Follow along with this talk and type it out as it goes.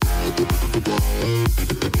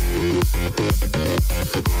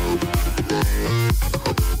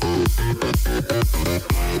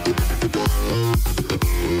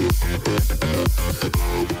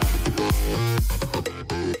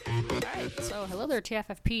So, hello there,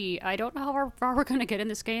 TFFP. I don't know how far we're going to get in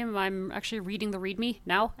this game. I'm actually reading the README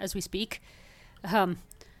now, as we speak. There's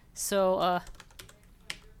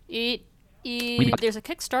a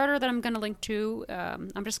Kickstarter that I'm going to link to.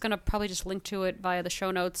 I'm just going to probably just link to it via the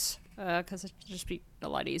show notes, because it'll just be a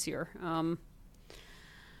lot easier.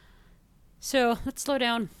 So, let's slow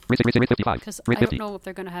down. Because I don't know if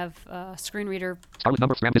they're going to have screen reader stuff.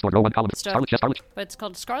 But it's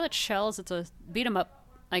called Scarlet Shells. It's a beat-em-up,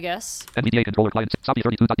 I guess. NVDA controller client,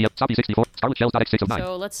 SAPI32.df, SAPI64, Scarlet Shells.x609.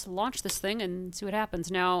 So let's launch this thing and see what happens.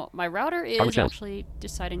 Now, my router is actually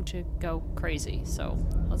deciding to go crazy, so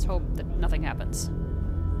let's hope that nothing happens.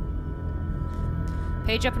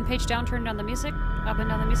 Page up and page down, turn down the music. Up and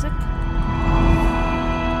down the music.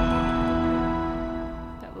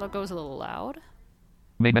 That logo's a little loud.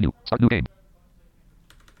 Main menu, start new game.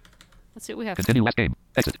 Let's see what we have. Continue last game,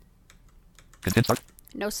 exit. Continue start.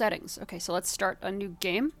 No settings. Okay, so let's start a new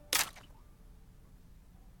game.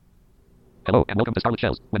 Hello, and welcome to Scarlet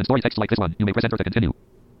Shells. When in story text like this one, you may press enter to continue.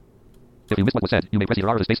 If you missed what was said, you may press either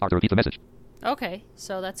R or the spacebar to repeat the message. Okay,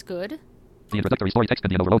 so that's good. The introductory story text can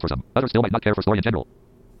be an overload for some. Others still might not care for story in general.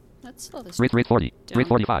 Let's slow this Rate 40, down. rate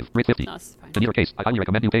 45, rate 50. No, that's fine. In either case, I highly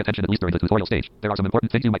recommend you pay attention at least during the tutorial stage. There are some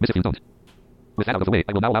important things you might miss if you don't. With that out of the way,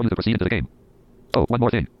 I will now allow you to proceed into the game. Oh, one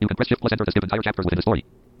more thing. You can press Shift plus Enter to skip entire chapters within the story.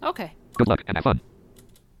 Okay. Good luck, and have fun.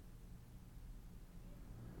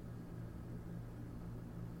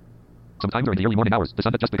 Sometime during the early morning hours, the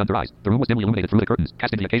sun had just begun to rise. The room was dimly illuminated through the curtains,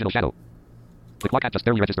 casting the occasional shadow. The clock had just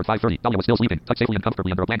barely registered 5:30. Dahlia was still sleeping, tucked safely and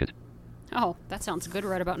comfortably under a blanket. Oh, that sounds good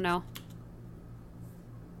right about now.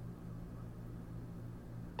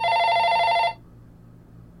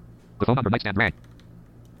 The phone on her nightstand rang.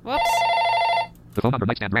 Whoops. The phone on her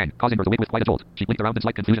nightstand rang, causing her to wake with quite a jolt. She blinked around in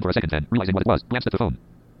slight confusion for a second, then, realizing what it was, glanced at the phone.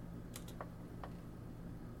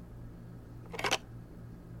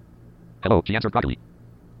 Hello, she answered groggily.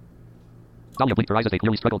 Dahlia blinked her eyes as they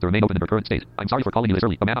clearly struggled to remain open in her current state. I'm sorry for calling you this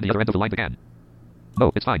early, a man on the other end of the line began.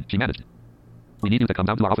 No, it's fine, she managed. We need you to come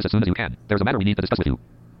down to our office as soon as you can. There's a matter we need to discuss with you.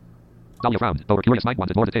 Dahlia frowned, though her curious mind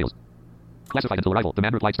wanted more details. Classified until arrival, the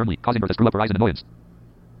man replied sternly, causing her to screw up her eyes in annoyance.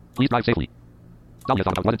 Please drive safely. Dahlia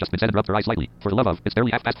thought about what had just been said and rubbed her eyes slightly. For the love of, it's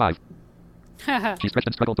barely 5:30. She stretched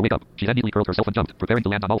and struggled to wake up. She then neatly curled herself and jumped, preparing to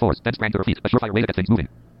land on all fours, then sprang to her feet, a surefire way to get things moving.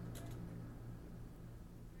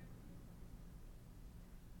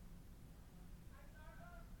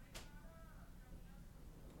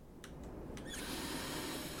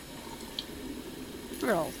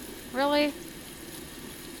 Girl, really?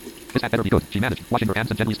 This had better be good, she managed, washing her hands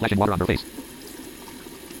and gently splashing water on her face.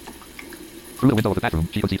 Through the window of the bathroom,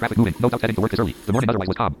 she could see traffic moving, no doubt heading to work this early. The morning otherwise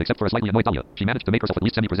was calm, except for a slightly annoyed Dahlia. She managed to make herself at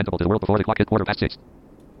least semi-presentable to the world before the clock hit 6:15.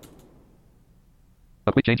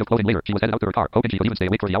 A quick change of clothing later, she was headed out to her car, hoping she could even stay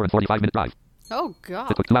awake for the hour and 45-minute drive. Oh,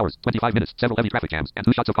 God. It took 2 hours, 25 minutes, several heavy traffic jams, and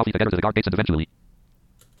 2 shots of coffee to get her to the guard gates and eventually...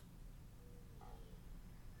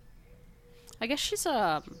 I guess she's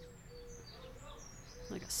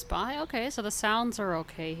like a spy? Okay, so the sounds are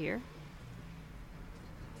okay here.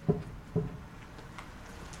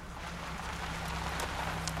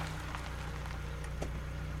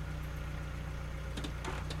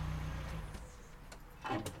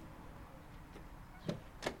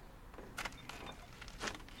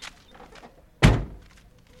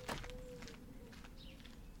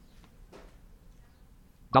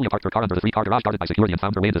 Dahlia parked her car under the 3-car garage guarded by security and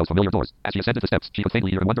found her way into those familiar doors. As she ascended the steps, she could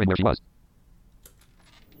faintly hear him wondering where she was.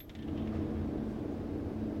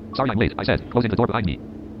 Sorry I'm late, I said, closing the door behind me.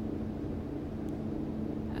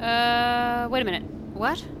 Wait a minute.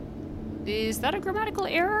 What? Is that a grammatical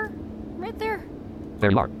error? Right there?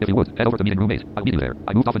 There you are. If you would, head over to meeting room 8. I'll meet you there.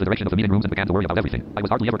 I moved off in the direction of the meeting rooms and began to worry about everything. I was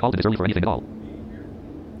hardly ever called in this early for anything at all.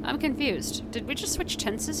 I'm confused. Did we just switch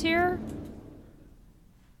tenses here?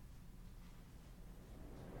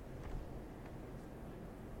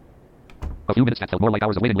 A few minutes that felt more like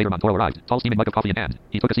hours of waiting later. Montoya arrived, tall steaming mug of coffee in hand.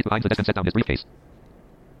 He took a seat behind the desk and set down his briefcase.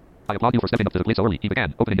 I applaud you for stepping up to the plate so early, he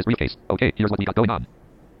began, opening his briefcase. Okay, here's what we got going on.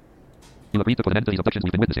 You agreed to put an end to these abductions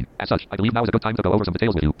we've been witnessing. As such, I believe now is a good time to go over some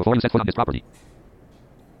details with you before you set foot on his property.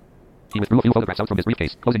 He withdrew a few photographs out from his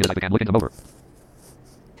briefcase, closing it as I began looking them over.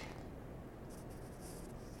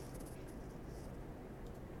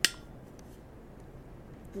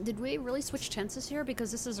 Did we really switch tenses here?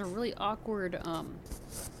 Because this is a really awkward,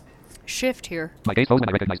 shift here. My gaze froze when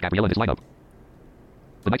I recognized Gabrielle in this lineup.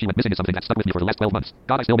 The night she went missing is something that stuck with me for the last 12 months.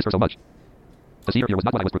 God, I still miss her so much. To see her here was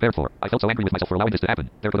not what I was prepared for. I felt so angry with myself for allowing this to happen.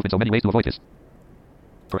 There could have been so many ways to avoid this.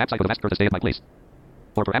 Perhaps I could have asked her to stay at my place.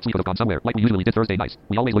 Or perhaps we could have gone somewhere, like we usually did Thursday nights.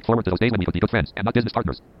 We always looked forward to those days when we could be good friends, and not business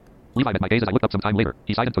partners. Levi met my gaze as I looked up some time later.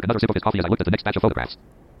 He sighed and took another sip of his coffee as I looked at the next batch of photographs.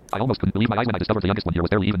 I almost couldn't believe my eyes when I discovered the youngest one here was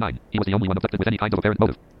barely even 9. He was the only one abducted with any kind of apparent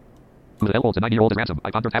motive. Who the hell holds a 9-year-old as ransom?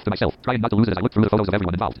 I pondered half to myself, trying not to lose it as I looked through the photos of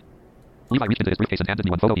everyone involved. Levi reached into his briefcase and handed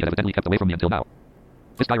me one photo he had evidently kept away from me until now.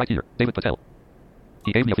 This guy right here, David Patel.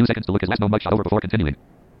 He gave me a few seconds to look his last known mugshot over before continuing.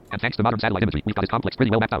 And thanks to modern satellite imagery, we've got his complex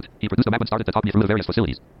pretty well mapped out. He produced a map and started to talk me through the various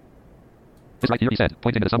facilities. This right here, he said,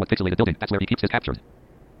 pointing at a somewhat pixelated building, that's where he keeps his captured.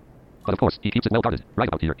 But of course, he keeps it well guarded. Right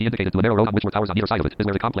about here, he indicated to a narrow road on which were towers on either side of it, is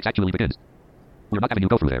where the complex actually begins. We're not having you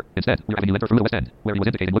go through there. Instead, we're having you enter through the west end, where he was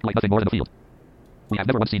indicating looked like nothing more than a field. We have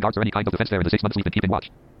never once seen guards or any kind of defense there in the 6 months we've been keeping watch.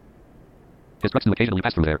 His trucks do occasionally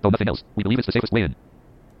pass through there, though nothing else. We believe it's the safest way in.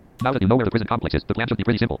 Now that you know where the prison complex is, the plan should be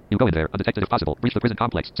pretty simple. You go in there, undetected if possible, breach the prison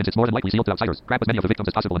complex, since it's more than likely sealed to outsiders, grab as many of the victims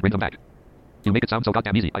as possible and bring them back. You make it sound so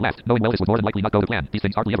goddamn easy, I laughed, knowing well this would more than likely not go to plan. These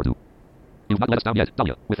things hardly ever do. You've not let us down yet,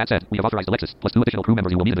 Dahlia. With that said, we have authorized Alexis, plus 2 additional crew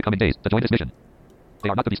members you will need in the coming days, to join this mission. They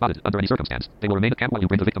are not to be spotted, under any circumstance. They will remain at camp while you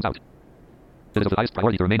bring the victims out. It is of the highest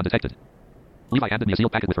priority to remain undetected. Levi handed me a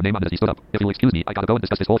sealed packet with her name on it as he stood up. If you'll excuse me, I gotta go and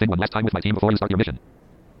discuss this whole thing one last time with my team before you start your mission.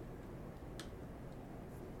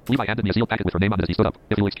 Levi handed me a sealed packet with her name on it as he stood up.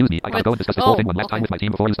 If you'll excuse me, I gotta go and discuss this whole thing one last time with my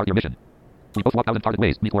team before you start your mission. We both walked out and parted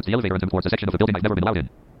ways, me towards the elevator and him towards a section of the building I'd never been allowed in.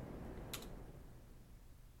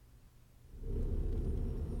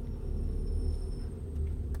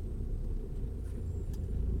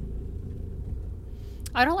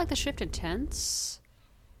 I don't like the shift in tense.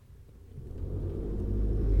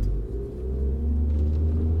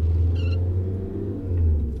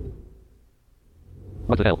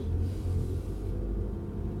 What the hell?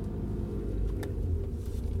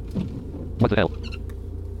 What the hell?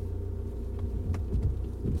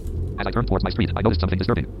 As I turned towards my street, I noticed something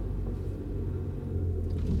disturbing.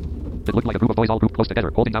 It looked like a group of boys all grouped close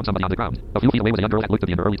together, holding down somebody on the ground. A few feet away was a young girl that looked to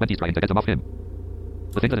be in her early 20s trying to get them off him.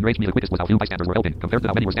 The thing that enraged me the quickest was how few bystanders were helping, compared to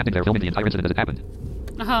how many were standing there filming the entire incident as it happened.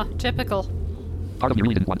 Typical. Part of me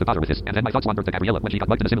really didn't want to bother with this, and then my thoughts wandered to Gabriella when she got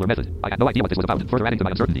mugged in a similar method. I had no idea what this was about, further adding to my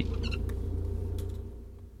uncertainty.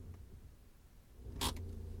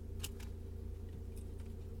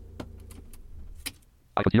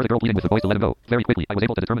 I could hear the girl pleading with the boys to let him go. Very quickly, I was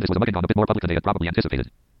able to determine this was a mugging gone a bit more public than they had probably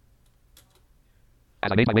anticipated.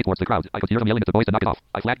 As I made my way towards the crowd, I could hear them yelling at the boys to knock it off.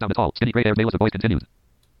 I flagged down the tall, skinny gray-haired male as the boys continued.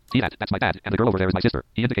 See that? That's my dad, and the girl over there is my sister.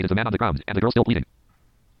 He indicated the man on the ground, and the girl still pleading.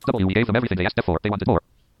 We gave them everything they asked for. They wanted more.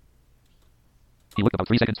 He looked about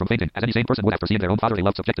 3 seconds from fainting, as any sane person would after seeing their own father they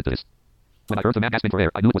loved subjected to this. When I heard the man gasping for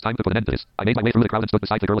air, I knew it was time to put an end to this. I made my way through the crowd and stood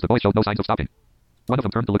beside the girl as the boys showed no signs of stopping. One of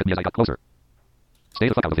them turned to look at me as I got closer. Stay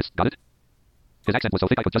the fuck out of this, got it? His accent was so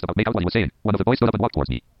thick I could just about make out what he was saying. One of the boys stood up and walked towards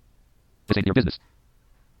me. This ain't your business.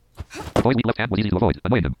 The boy's weak left hand was easy to avoid,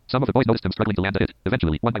 annoying him. Some of the boys noticed him struggling to land a hit.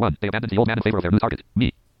 Eventually, one by one, they abandoned the old man in favor of their new target,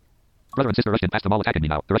 me. Brother and sister rushed in past them all attacking me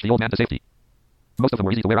now, to rush the old man to safety. Most of them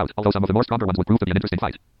were easy to wear out, although some of the more stronger ones would prove to be an interesting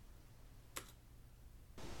fight.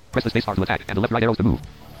 Press the space bar to attack, and the left right arrows to move.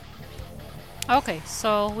 Okay,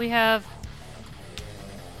 so we have...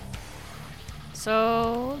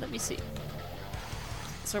 So, let me see.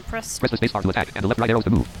 So press the space bar to attack, and the left right arrows to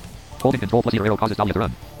move. Holding control plus either arrow causes Dahlia to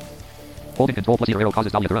run. Holding control plus either arrow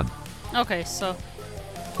causes Dahlia to run. Okay, so...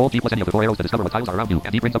 Hold G plus any of the 4 arrows to discover what tiles are around you,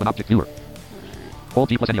 and D brings up an object viewer. Hold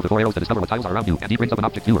G plus any of the 4 arrows to discover what tiles are around you, and D brings up an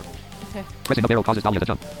object viewer. Okay. Pressing up arrow causes Dahlia to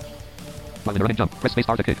jump. While in the running jump, press space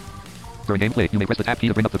bar to kick. During gameplay, you may press the tab key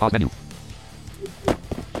to bring up the pause menu.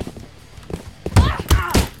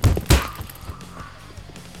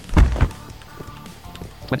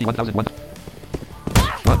 $21,001.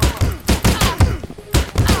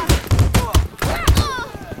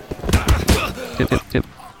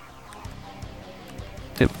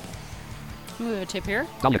 Tip. Ooh, a tip here.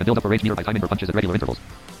 Dahlia can build up a range meter by timing her punches at regular intervals.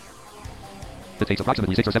 It takes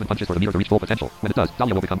approximately 6 or 7 punches for the meter to reach full potential. When it does,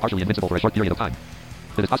 Dahlia will become partially invincible for a short period of time.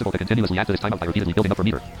 It is possible to continuously add to this timeout by repeatedly building up her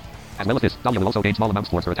meter. As well as this, Dahlia will also gain small amounts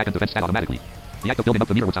towards her attack and defense stat automatically. The act of building up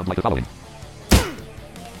the meter would sound like the following.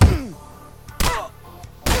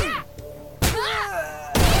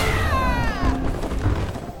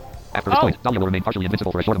 After this point, Dahlia will remain partially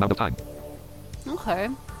invincible for a short amount of time. Okay.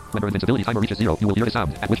 When her invincibility timer reaches 0, you will hear the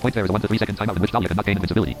sound, at which point there is a 1 to 3 second timeout in which Dahlia cannot gain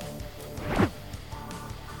invincibility.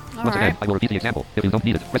 Once again, I will repeat the example. If you don't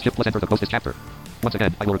need it, press Shift plus Enter to close this chapter. Once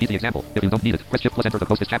again, I will repeat the example. If you don't need it, press Shift plus Enter to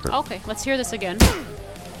close this chapter. Okay, let's hear this again.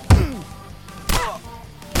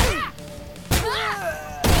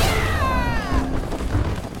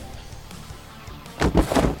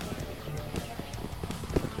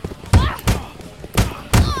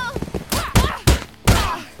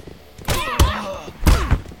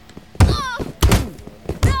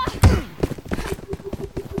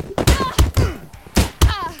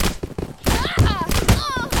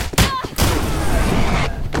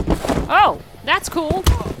 cool.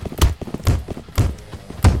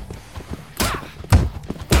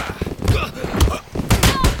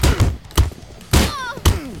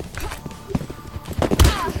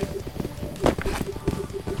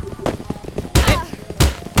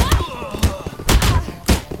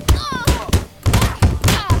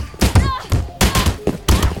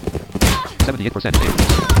 %.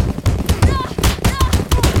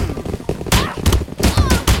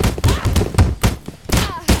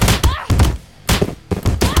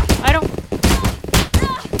 I don't...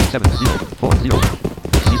 7 0 4 0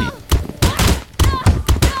 easy.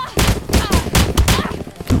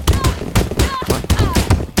 2 1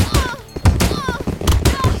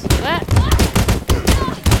 That...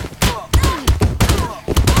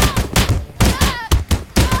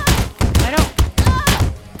 I don't...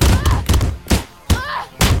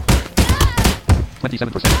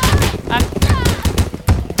 27%. I'm...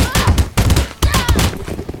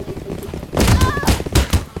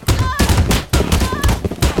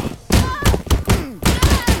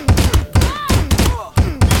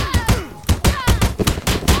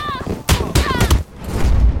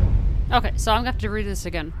 Okay, so I'm gonna have to read this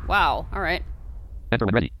again. Wow, alright. Enter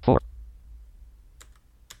when ready. 4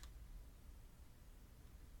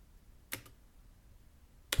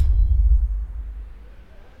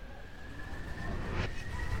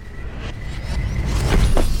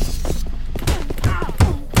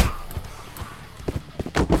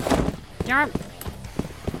 Yarn.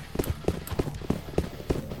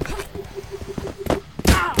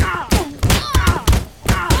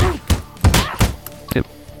 2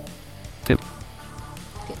 2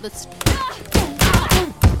 Okay, let's...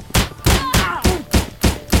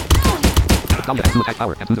 Dahlia has 2 attack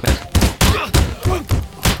power and 2 defense.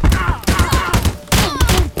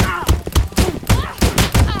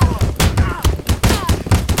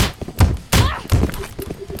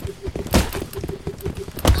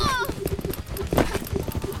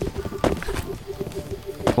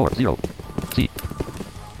 4 0 C.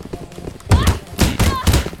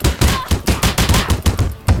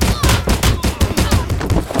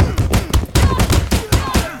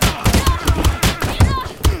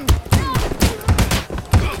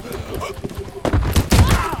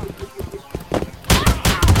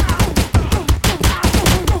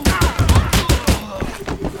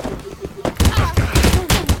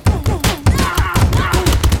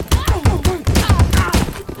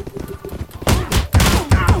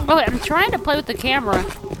 Okay, I'm trying to play with the camera.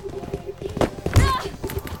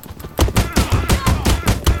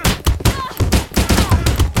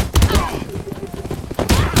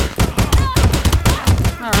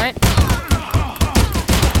 Alright.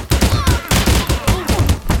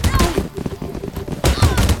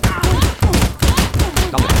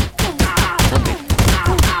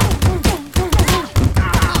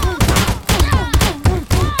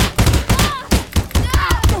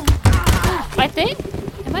 I think?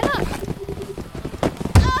 Am I not?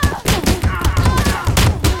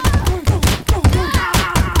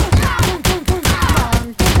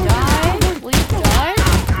 Die? Please die?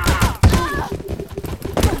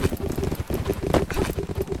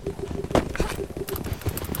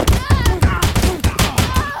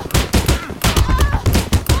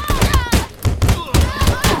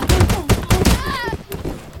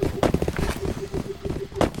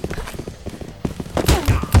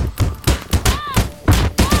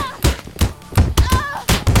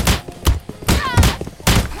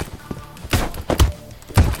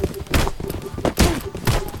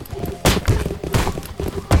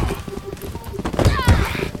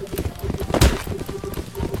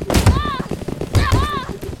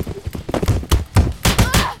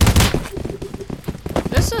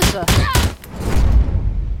 This is a...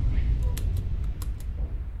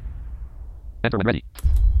 Enter when ready.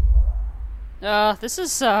 This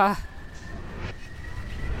is, Dahlia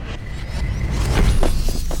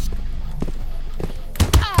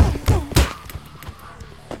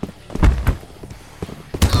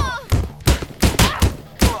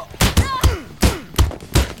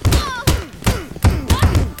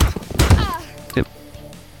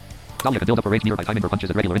can build up her range meter by timing her punches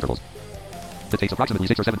at regular intervals. It takes approximately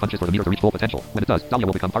 6 or 7 punches for the meter to reach full potential. When it does, Dahlia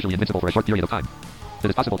will become partially invincible for a short period of time. It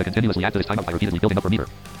is possible to continuously add to this timeout by repeatedly building up her meter.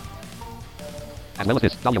 As well as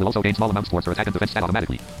this, Dahlia will also gain small amounts towards her attack and defense stat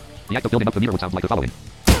automatically. The act of building up the meter would sound like the following.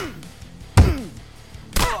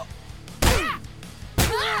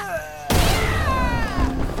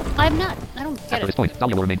 I don't get After it. this point,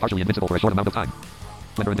 Dahlia will remain partially invincible for a short amount of time.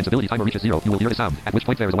 When her invincibility timer reaches 0, you will hear a sound, at which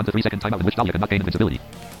point there is a 1 to 3 second timeout in which Dahlia cannot gain invincibility.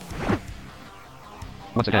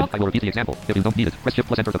 Once again, I will repeat the example. If you don't need it, press Shift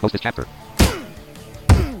plus Enter to close this chapter.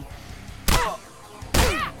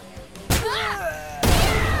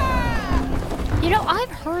 You know, I've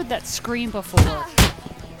heard that scream before.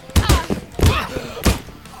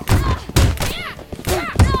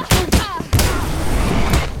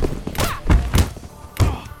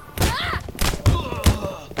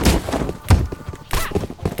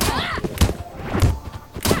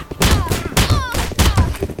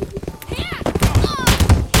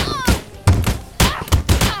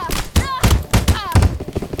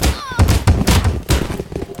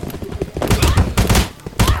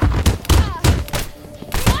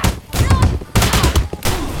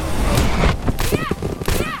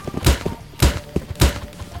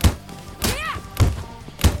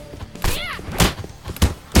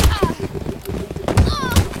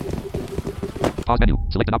 Pause menu.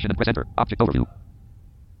 Select an option and press enter. Object overview.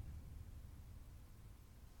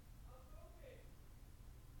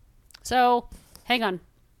 So, hang on.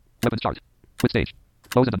 Weapons chart. Quit stage.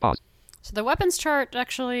 Close and unpause. So the weapons chart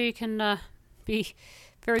actually can be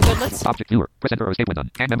very good. Let's... Object viewer. Press enter or escape when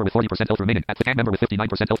done. Hand member with 40% health remaining. Hand member with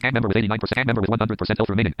 59% health. Hand member with 89%. Hand member with 100% health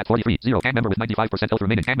remaining. At 43. 0. Hand member with 95% health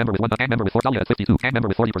remaining. Hand member with 1. Hand member with 4. Dahlia at 52. Hand member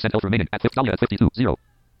with 40% health remaining. At 5. Dahlia at 52. 0.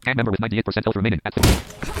 Hand member with 98% health remaining. At 50.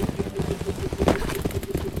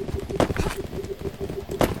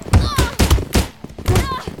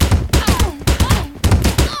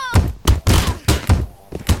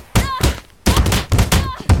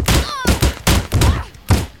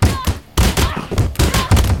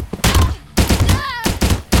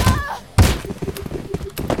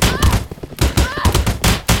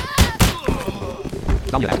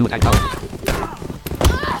 Dahlia has 2 attack power.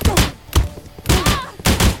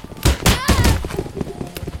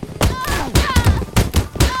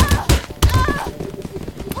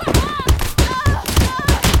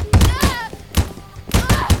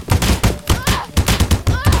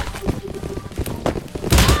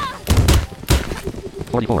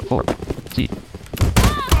 Four. C.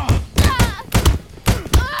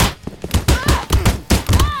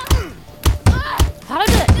 How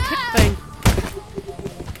did that kick thing?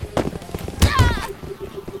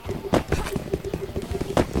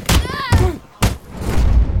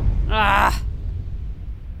 Ah!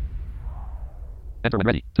 Enter when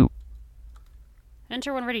ready. 2.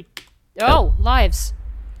 Enter when ready. Oh, lives.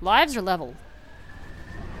 Lives are level.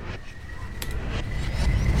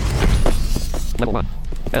 Level 1.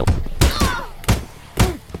 L.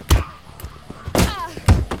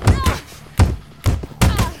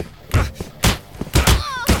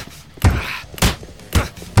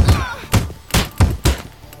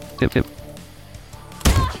 Tip.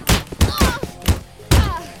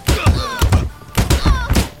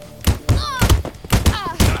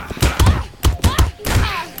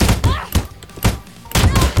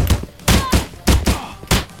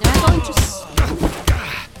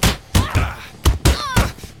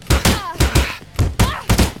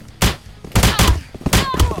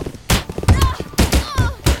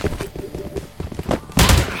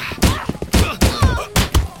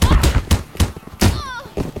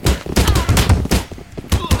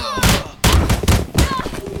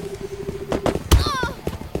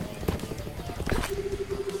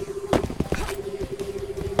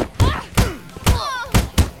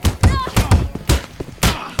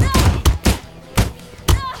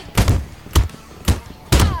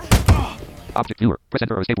 Object viewer. Press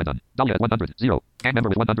enter or escape when done. Dahlia at 100. 0. Hand member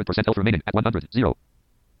with 100% health remaining. At 100. 0.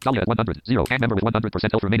 Dahlia at 100. 0. Hand member with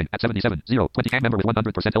 100% health remaining. At 77. 0. 20. Hand member with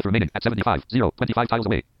 100% health remaining. At 75. 0. 25 tiles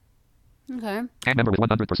away. Okay. Hand member with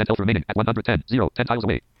 100% health remaining. At 110. 0. 10 tiles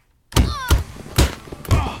away.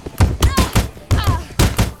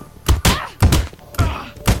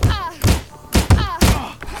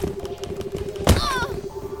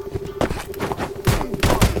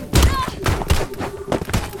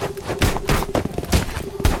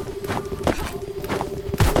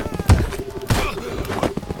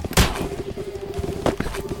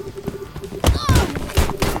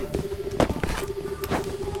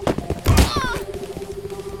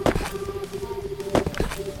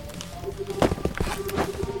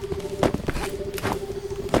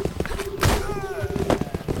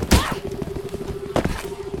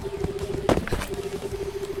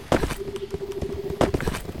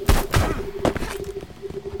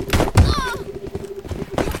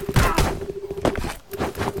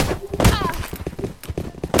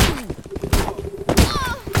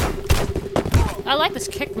 I like this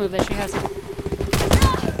kick move that she has.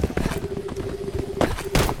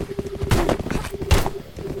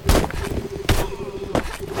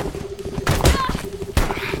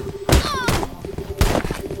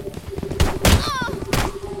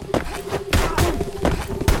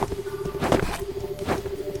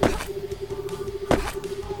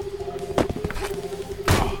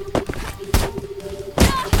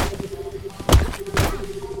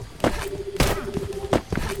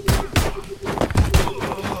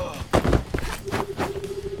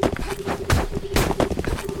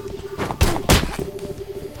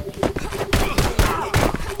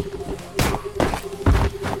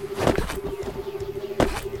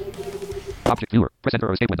 object viewer. Press enter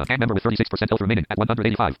or escape window. Gang member with 36% health remaining at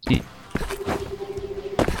 185. Ski.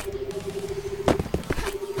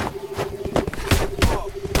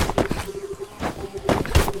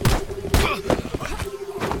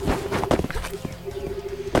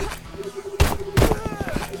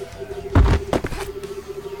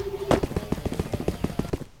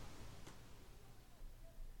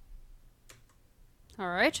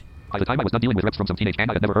 Alright. By the time I was done dealing with reps from some teenage gang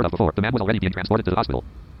I had never heard of before, the man was already being transported to the hospital.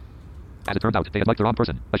 As it turned out, they had liked the wrong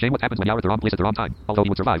person. A shame what happens when you are at the wrong place at the wrong time. Although he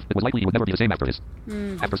would survive, it was likely he would never be the same after this.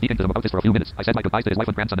 After speaking to them about this for a few minutes, I said my goodbyes to his wife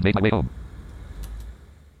and grandson and made my way home.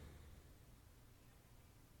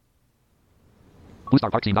 Blue Star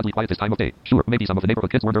Park seemed oddly quiet this time of day. Sure, maybe some of the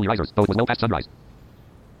neighborhood kids weren't early risers, though it was well past sunrise.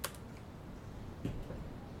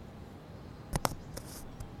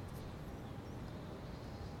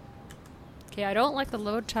 Okay, I don't like the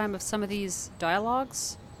load time of some of these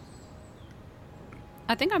dialogues.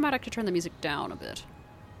 I think I might actually turn the music down a bit.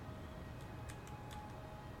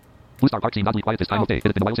 Blue Star Park seemed oddly quiet this time of day. It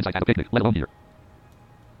had been a while since I'd had a picnic, let alone here.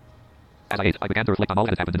 As I ate, I began to reflect on all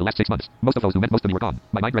that had happened in the last 6 months. Most of those who meant most to me were gone.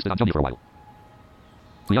 My mind rested on Joni for a while.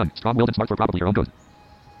 Too young, strong-willed, and smart for probably her own good.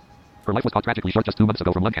 Her life was cut tragically short just 2 months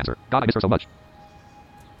ago from lung cancer. God, I miss her so much.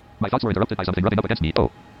 My thoughts were interrupted by something rubbing up against me.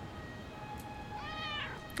 Oh,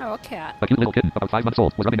 a cat. a cute little kitten, about 5 months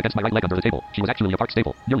old, was rubbing against my right leg under the table. She was actually a park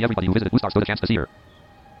staple. Nearly everybody who visited Blue Star stood a chance to see her.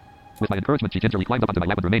 With my encouragement, she gingerly climbed up onto my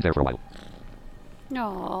lap and remained there for a while.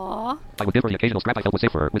 Aww. I would give her the occasional scrap I felt was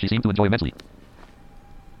safe for her, which she seemed to enjoy immensely.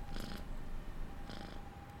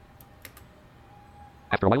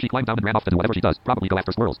 After a while, she climbed down and ran off to do whatever she does, probably go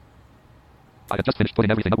after squirrels. I had just finished putting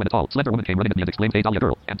everything up when a tall, slender woman came running at me and exclaimed, "Hey, Dahlia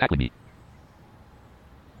girl," and tackling me.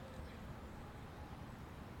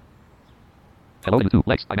 "Hello, you two,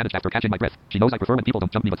 Lex," I managed after catching my breath. She knows I prefer when people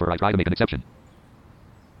don't jump me, but for her I try to make an exception.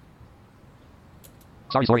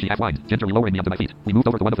 Sorry, she half whined, gingerly lowering me onto my feet. We moved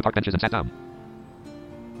over to one of the park benches and sat down.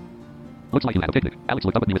 "Looks like you had a picnic." Alex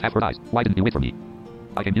looked up at me with half her eyes. "Why didn't you wait for me?"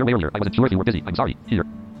 "I came here way earlier. I wasn't sure if you were busy. I'm sorry. Here."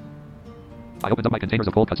 I opened up my containers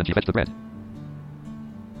of cold cuts and she fetched the bread.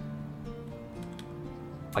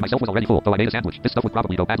 I myself was already full, though I made a sandwich. This stuff would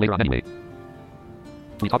probably go bad later on anyway.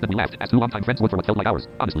 We talked and we laughed, as two longtime friends would for what felt like hours.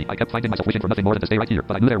 Honestly, I kept finding myself wishing for nothing more than to stay right here,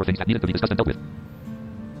 but I knew there were things that needed to be discussed and dealt with.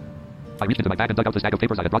 I reached into my bag and dug out the stack of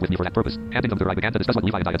papers I had brought with me for that purpose. Handing them to her, I began to discuss what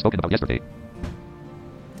Levi and I had spoken about yesterday.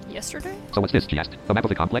 Yesterday? "So what's this?" she asked. "A map of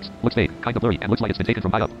the complex? Looks vague, kind of blurry, and looks like it's been taken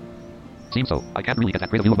from high up." "Seems so. I can't really get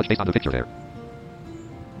that great a view of much based on the picture there."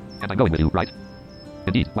 "And I'm going with you, right?"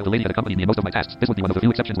 "Indeed, while the lady had accompanied me in most of my tasks, this would be one of the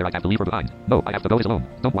few exceptions where I'd have to leave her behind. No, I have to go alone.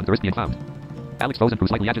 Don't want to risk being found." Alex froze and grew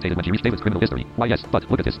slightly agitated when she reached David's criminal history. "Why yes, but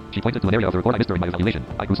look at this." She pointed to an area of the report I missed during my evaluation.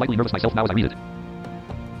 I grew slightly nervous myself now as I read it.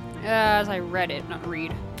 As I read it, not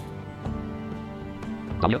read.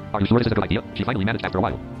 "Dahlia, are you sure this is a good idea?" She finally managed after a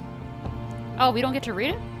while. Oh, we don't get to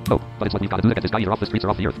read it? "No, but it's what we've got to do to get this guy either off the streets or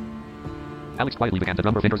off the earth." Alex quietly began to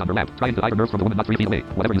drum her fingers on her lap, trying to hide her nerves from the woman not 3 feet away.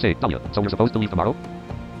 "Whatever you say, Dahlia. So we're supposed to leave tomorrow?"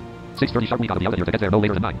 6:30 sharp, we gotta be out of here to get there no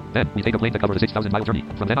later than 9. Then, we take a plane to cover the 6,000-mile journey.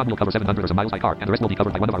 From then on, we'll cover 700 or so miles by car, and the rest will be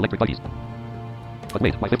covered by one of our electric buggies. But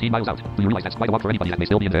wait, why 15 miles out? Do you realize that's quite a walk for anybody that may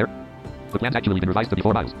still be in there? The plan's actually been revised to be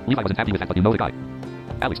 4 miles. Levi wasn't happy with that, but you know the guy.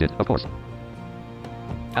 Alex did, of course.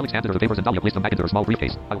 Alex handed her the papers and Dahlia placed them back into her small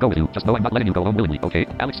briefcase. "I'll go with you, just know I'm not letting you go home willingly, okay?"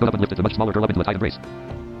 Alex stood up and lifted the much smaller girl up into a tight embrace.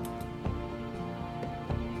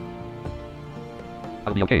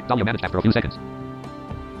 "I'll be okay," Dahlia managed after a few seconds.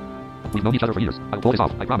 "We've known each other for years. I'll pull this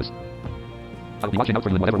off, I promise. I'll be watching out for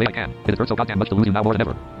you in whatever way I can. It hurts so goddamn much to lose you now more than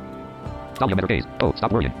ever." Dahlia met her gaze. "Oh,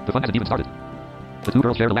 stop worrying. The fun hasn't even started." The two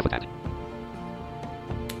girls shared a laugh at that.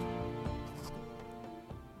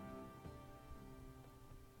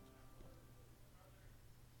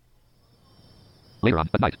 Later on,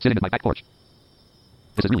 at night, sitting at my back porch.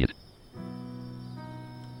 This is really it.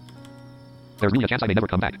 There's really a chance I may never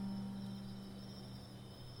come back.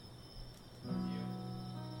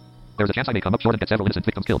 There's a chance I may come up short and get several innocent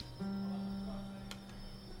victims killed.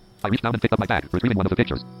 I reached down and picked up my bag, retrieving one of the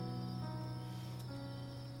pictures.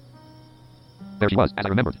 There she was, as I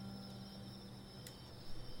remembered.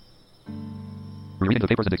 Rereading the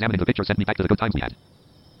papers and examining the picture sent me back to the good times we had.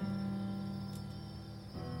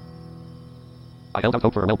 I held out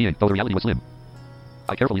hope for her well-being, though the reality was slim.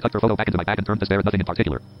 I carefully tucked her photo back into my bag and turned to stare at nothing in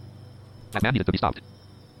particular. That man needed to be stopped.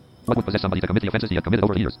 What would possess somebody to commit the offenses he had committed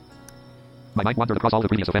over the years? My mind wandered across all the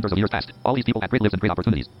previous offenders of years past. All these people had great lives and great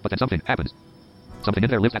opportunities, but then something happens. Something in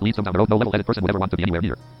their lives that leads them down the road no level-headed person would ever want to be anywhere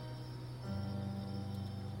near.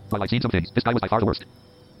 While I'd seen some things, this guy was by far the worst.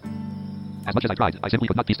 As much as I tried, I simply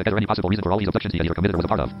could not piece together any possible reason for all these abductions he had either committed or was a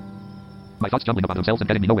part of. My thoughts jumbling upon themselves and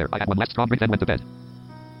getting me nowhere. I had one last strong drink, then went to bed.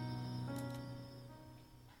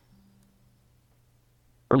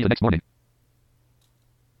 Early the next morning.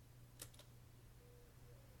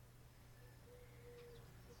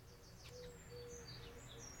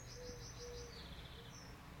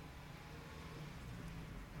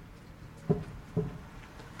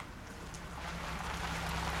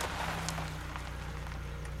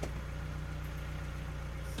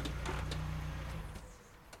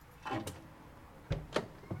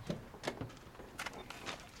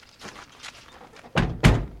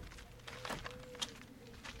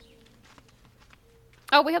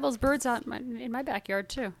 Oh, we have those birds out in my backyard,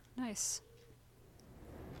 too. Nice.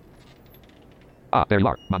 Ah, there you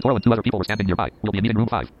are. Montoro and 2 other people were standing nearby. We'll be in meeting room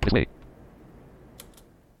 5. This way.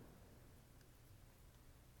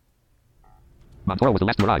 Montoro was the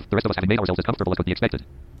last to arrive. The rest of us having made ourselves as comfortable as could be expected.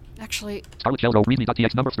 Actually... Scarlet Shells Row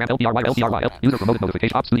readme.tx number scram LPRY. User promoted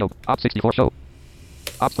notification. Ops Studio. Ops 64 show.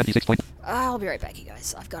 Ops 26 point. I'll be right back, you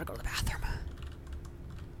guys. I've got to go to the bathroom.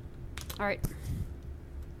 Alright.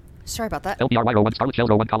 Sorry about that. LPRY row 1. Scarlet Shells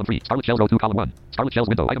row 1 column 3. Scarlet Shells row 2 column 1. Scarlet Shells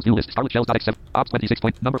window. Items view list. Scarlet Shells.x7. Ops 26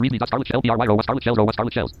 point. Number readme. Scarlet Shell LPRY row 1. Scarlet Shells row 1.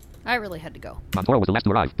 Scarlet Shells. I really had to go. Montoro was the last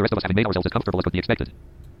to arrive. The rest of us having made ourselves as comfortable as could be expected.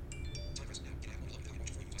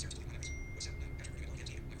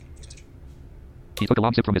 He took a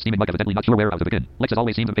long sip from his steaming mug, evidently not sure where to begin. Lex as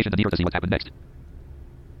always seems impatient and eager to see what's happened next.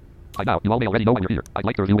 By now, you all may already know why you're here. I'd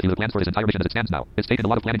like to review with you the plans for this entire mission as it stands now. It's taken a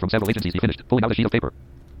lot of planning from several agencies to be finished, pulling out a sheet of paper.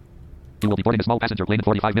 You will be boarding a small passenger plane in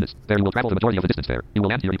 45 minutes. There you will travel the majority of the distance there. You will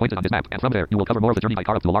land here, he pointed on his map, and from there, you will cover more of the journey by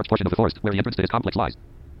car up to a large portion of the forest, where the entrance to his complex lies.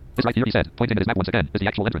 This right here, he said, pointing at his map once again, is the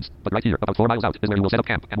actual entrance. But right here, about 4 miles out, is where you will set up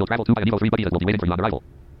camp, and will travel to by an Evo 3 buddy that will be waiting for you on arrival.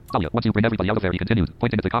 Talia, once you bring everybody out of there, he continued,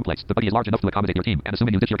 pointing at the complex, the buddy is large enough to accommodate your team, and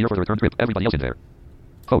assuming you ditch your gear for the return trip, everybody else in there.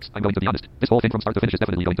 Folks, I'm going to be honest. This whole thing from start to finish is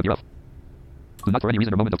definitely going to be rough. Do not for any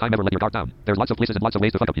reason or moment of time ever let your guard down. There's lots of places and lots of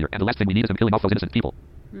ways to fuck up here, and the last thing we need is him killing off those innocent people.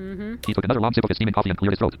 He took another long sip of his steaming coffee and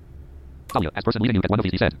cleared his throat. Talia, as person leading you, get one of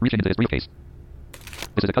these, he said, reaching into his briefcase.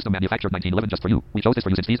 This is a custom manufactured 1911 just for you. We chose this for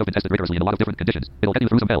you since these have been tested rigorously in a lot of different conditions. It'll get you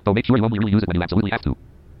through some hell, though make sure you only really use it when you absolutely have to.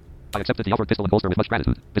 I accepted the offered pistol and holster with much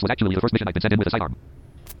gratitude. This was actually the first mission I've been sent in with a sidearm.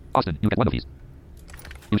 Austin, you get one of these.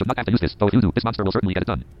 You should not have to use this, though if you do, this monster will certainly get it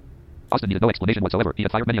done. Austin needed no explanation whatsoever. He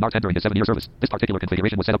had fired many an R-10 during his 7-year service. This particular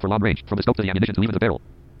configuration was set up for long range, from the scope to the ammunition to even the barrel.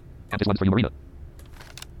 And this one's for you, Marina.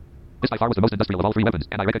 This by far was the most industrial of all 3 weapons,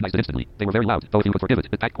 and I recognized it instantly. They were very loud, though if you could forgive it,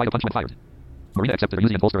 it packed quite a punch when fired. Marina accepted her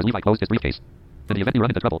using a holster as Levi closed his briefcase. In the event you run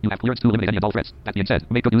into trouble, you have clearance to eliminate any and all threats. That being said,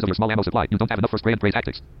 make good use of your small ammo supply. You don't have enough for spray and pray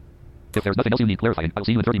tactics. If there's nothing else you need clarifying, I'll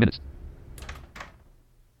see you in 30 minutes.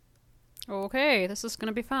 Okay, this is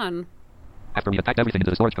gonna be fun. After we had packed everything into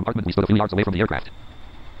the storage compartment, we stood a few yards away from the aircraft.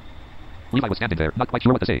 Levi was standing there, not quite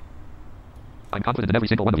sure what to say. I'm confident in every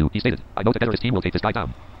single one of you, he stated. I know together his team will take this guy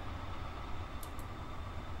down.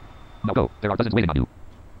 Now go, there are dozens waiting on you.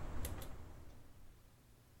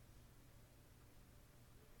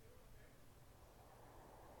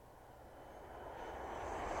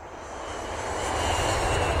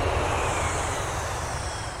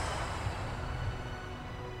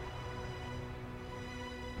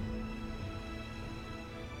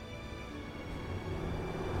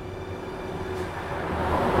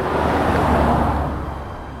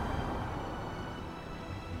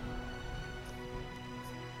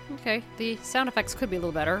 Okay, the sound effects could be a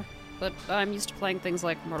little better, but I'm used to playing things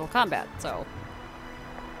like Mortal Kombat, so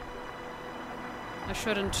I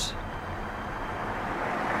shouldn't...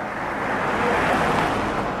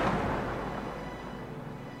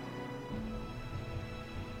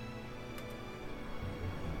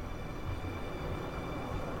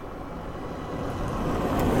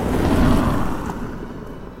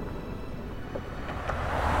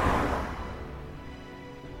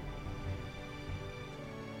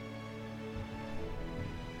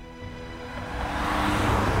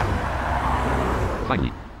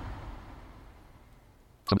 Finally.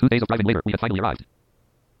 Some 2 days of driving later, we had finally arrived.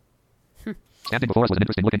 Standing before us was an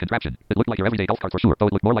interesting looking contraption. It looked like your everyday golf cart for sure, though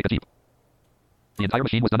it looked more like a Jeep. The entire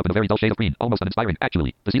machine was done up in a very dull shade of green, almost uninspiring,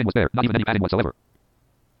 actually. The seating was bare, not even any padding whatsoever.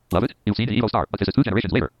 Love it? You've seen the Evo Star, but this is 2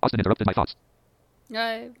 generations later. Austin interrupted my thoughts.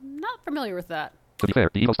 I'm not familiar with that. To be fair,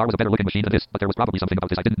 the Evo Star was a better looking machine than this, but there was probably something about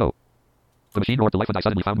this I didn't know. The machine roared to life and I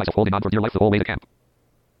suddenly found myself holding on for dear life the whole way to camp.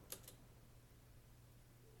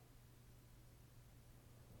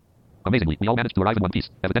 Amazingly, we all managed to arrive in one piece.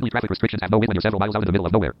 Evidently traffic restrictions have no weight when you're several miles out in the middle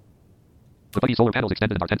of nowhere. The buggy's solar panels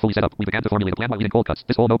extended and our tent fully set up. We began to formulate a plan while eating cold cuts.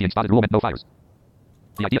 This whole no being spotted rule meant no fires.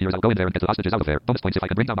 The idea here is I'll go in there and get the hostages out of there. Bonus points if I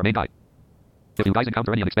can bring down our main guy. If you guys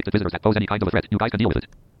encounter any unexpected visitors that pose any kind of a threat, you guys can deal with it.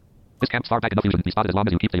 This camp's far back enough you shouldn't be spotted as long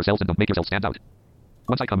as you keep to yourselves and don't make yourselves stand out.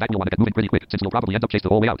 Once I come back, you'll want to get moving pretty quick, since you'll probably end up chased the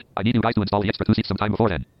whole way out. I need you guys to install the extra 2 seats sometime before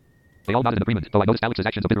then. They all nodded in agreement, though I noticed Alex's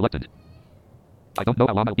actions a bit reluctant. I don't know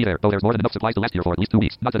how long I'll be there, though there's more than enough supplies to last here for at least 2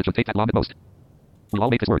 weeks. Not that it should take that long at most. We'll all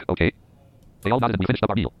make this work, okay? They all nodded and we finished up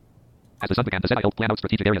our meal. As the sun began to set, I helped plan out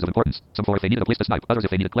strategic areas of importance. Some for if they needed a place to snipe, others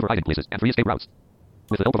if they needed clever hiding places, and 3 escape routes.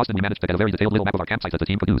 With the help of Austin, we managed to get a very detailed little map of our campsites that the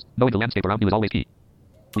team could use. Knowing the landscape around you is always key.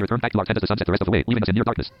 We returned back to our tent as the sun set the rest of the way, leaving us in near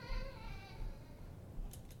darkness.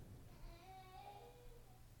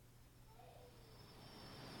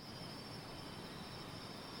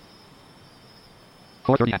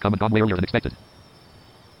 "4:30 had come and gone way earlier than expected.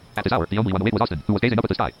 At this hour, the only one awake was Austin, who was gazing up at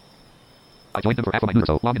the sky. I joined them for half of my news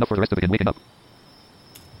or so, long enough for the rest to begin waking up.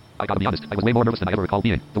 I gotta be honest, I was way more nervous than I ever recall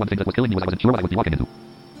being. The one thing that was killing me was I wasn't sure what I would be walking into.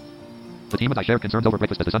 The team and I shared concerns over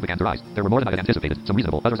breakfast as the sun began to rise. There were more than I had anticipated, some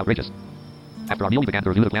reasonable, others outrageous. After our meal, we began to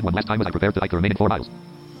review the plan one last time as I prepared to hike the remaining 4 miles.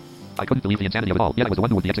 I couldn't believe the insanity of it all, yet I was the one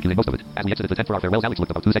who would be executing most of it. As we exited the tent for our farewells, Alex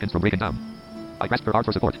looked about 2 seconds from breaking down. I grasped her arm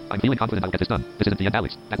for support. I'm feeling confident I'll get this done. This isn't the end,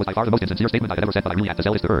 Alex. That was by far the most insincere statement I had ever said, but I really had to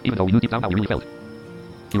sell this to her, even though we knew deep down how we really felt.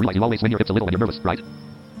 You realize you always swing your hips a little when you're nervous, right?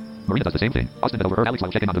 Marina does the same thing. Austin bent over her Alex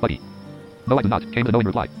while checking on the buggy. No, I do not, came the knowing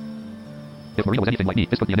reply. If Marina was anything like me,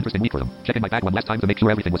 this would be an interesting week for them. Checking my bag one last time to make sure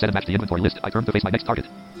everything was set and matched the inventory list, I turned to face my next target.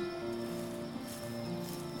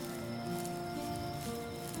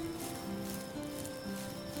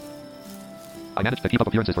 I managed to keep up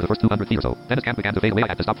appearances for the first 200 feet or so. Then as camp began to fade away, I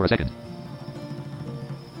had to stop for a second.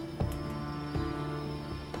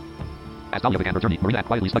 As Dahlia began her journey, Marina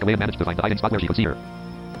quietly snuck away and managed to find the hiding spot where she could see her.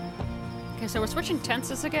 Okay, so we're switching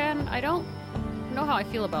tenses again. I don't know how I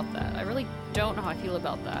feel about that. I really don't know how I feel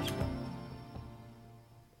about that.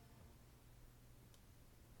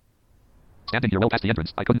 Standing here well past the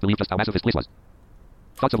entrance, I couldn't believe just how massive this place was.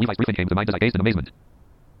 Thoughts of Levi's briefing came to mind as I gazed in amazement.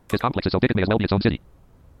 His complex is so big it may as well be its own city.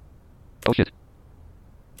 Oh shit.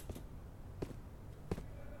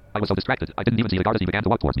 I was so distracted, I didn't even see the guard as he began to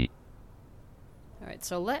walk towards me. Alright,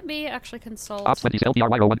 so let me actually consult Ops 20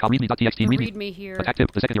 LBRY01 com readme.txt read me here. Attack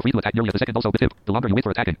tip. The second you're free to attack nearly the second also tip. The longer you wait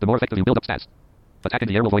for attacking, the more effective you build up stats. Attack in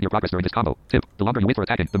the air will void your progress during this combo. Tip. The longer you wait for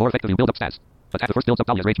attacking, the more effective you build up stats. Attack the first builds up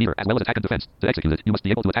Dahlia's rage meter, as well as attack and defense. To execute it, you must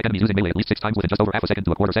be able to attack enemies using melee at least 6 times within just over half a second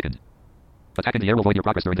to a quarter second. Attack in the air will void your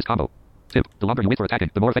progress during this combo. Tip. The longer you wait for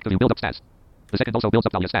attacking, the more effective you build up stats. The second also builds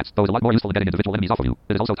up Dahlia's stats, though is a lot more useful in getting individual enemies off of you.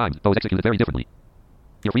 It is also timed, though is executed very differently.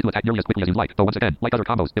 You're free to attack nearly as quickly as you like, though once again, like other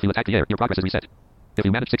combos, if you attack the air, your progress is reset. If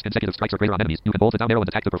you manage 6 consecutive strikes or greater on enemies, you can hold the down arrow and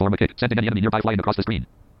attack to perform a kick, sending any enemy nearby flying across the screen.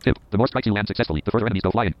 Tip. The more strikes you land successfully, the further enemies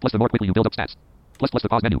go flying, plus the more quickly you build up stats. Plus the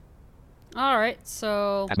pause menu. Alright,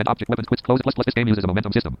 so... Admin object weapons quits close plus this game uses a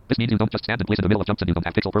momentum system. This means you don't just stand in place in the middle of jumps and you don't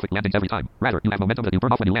have pixel perfect landings every time. Rather, you have momentum that you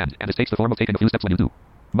burn off when you land, and this takes the form of taking a few steps when you do.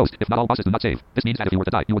 Most, if not all bosses do not save. This means that if you were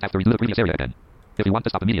to die, you would have to redo the previous area again. If you want to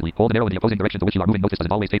stop immediately, hold an arrow in the opposing direction to which you are moving. Notice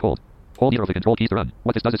doesn't always take hold. Hold either of the control keys to run.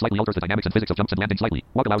 What this does is slightly alters the dynamics and physics of jumps and landing slightly.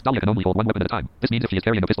 Walk allows Dahlia can only hold one weapon at a time. This means if she is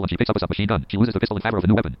carrying a pistol and she picks up a submachine gun, she loses the pistol in favor of the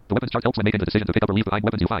new weapon. The weapons chart helps when making the decision to pick up or leave behind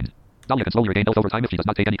weapons you find. Dahlia can slowly regain health over time if she does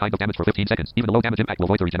not take any kind of damage for 15 seconds. Even the low damage impact will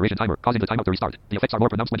void the regeneration timer, causing the timeout to restart. The effects are more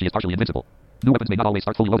pronounced when she is partially invincible. New weapons may not always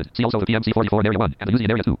start fully loaded. See also the PMC-44 in Area 1 and the Uzi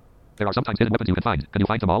in Area 2. There are sometimes hidden weapons you can find. Can you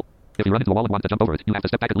find them all? If you run into a wall and want to jump over it, you have to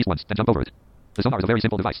step back at least once, then jump over it. The sonar is a very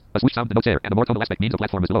simple device. A swoosh sound denotes air, and the more tonal aspect means the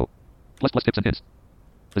platform is below. Plus tips and hints.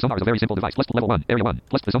 The sonar is a very simple device. Plus level 1, area 1.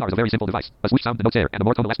 Plus the sonar is a very simple device. A swoosh sound denotes air, and the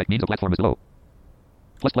more tonal aspect means the platform is below.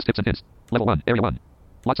 Plus tips and hints. Level 1, area 1.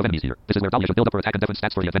 Lots of enemies here. This is where Dahlia should build up her attack and defense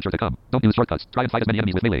stats for the adventure to come. Don't use shortcuts. Try and fight as many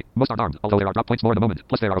enemies with melee. Most aren't armed, although there are drop points more in a moment.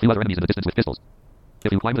 Plus there are a few other enemies in the distance with pistols.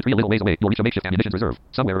 If you climb the tree a little ways away, you'll reach a makeshift ammunition reserve.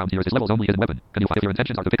 Somewhere around here is this level's only hidden weapon. Can you find if your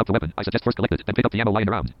intentions are to pick up the weapon? I suggest first collect it, then pick up the ammo lying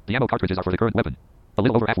around. The ammo cartridges are for the current weapon. A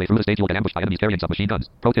little over halfway through the stage, you'll get ambushed by enemies carrying submachine guns.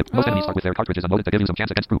 Pro tip: most enemies start with their cartridges unloaded to give you some chance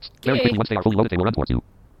against groups. Very quickly, once they are fully loaded, they will run towards you.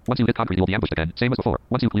 Once you hit concrete, you'll be ambushed again. Same as before.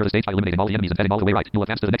 Once you clear the stage by eliminating all the enemies and heading all the way right, you'll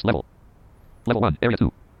advance to the next level. Level 1, area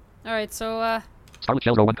 2. Alright, so, Scarlet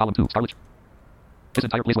Shells row 1, column 2. Scarlet. This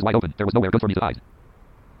entire place was wide open. There was nowhere good for me to hide.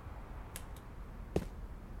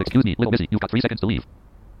 Excuse me, little missy. You've got 3 seconds to leave.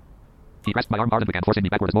 He grasped my arm hard and began forcing me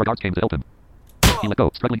backward as more guards came to help him. He let go,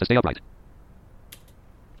 struggling to stay upright.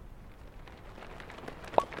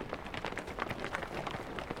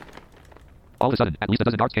 All of a sudden, at least a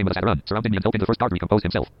dozen guards came with us at a run, surrounding me and helping the first guard recompose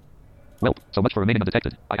himself. Well, so much for remaining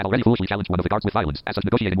undetected. I had already foolishly challenged one of the guards with violence, as such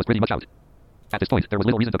negotiating was pretty much out. At this point, there was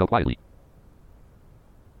little reason to go quietly.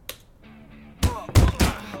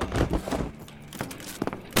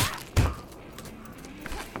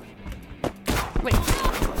 wait.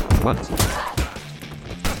 Once.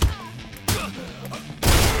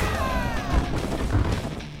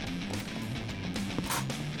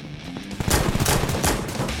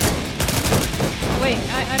 Wait,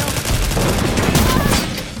 I don't...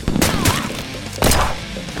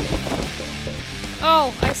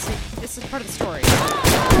 Oh, I see. This is part of the story.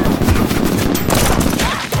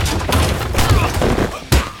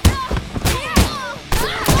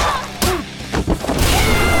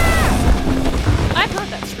 I've heard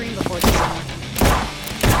that scream before.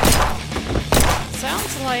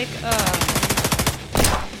 Sounds like,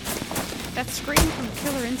 that scream from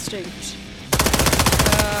Killer Instinct.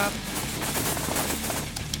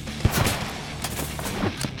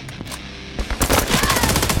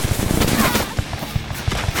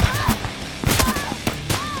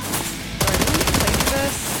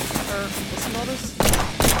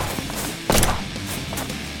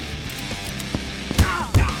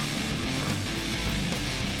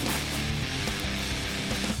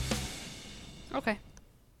 Okay.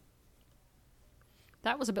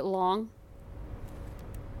 That was a bit long.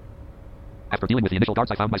 After dealing with the initial darts,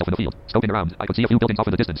 I found myself in the field. Scoping around, I could see a few buildings off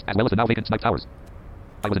in the distance, as well as the now vacant snipe towers.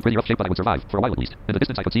 I was in pretty rough shape, but I would survive, for a while at least. In the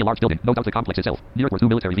distance I could see a large building, no doubt the complex itself. Near it were 2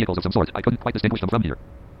 military vehicles of some sort. I couldn't quite distinguish them from here.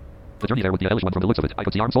 The journey there would be a hellish one from the looks of it. I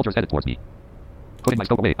could see armed soldiers headed towards me. Putting my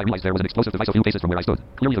scope away, I realized there was an explosive device a few paces from where I stood.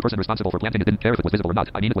 Clearly the person responsible for planting it didn't care if it was visible or not.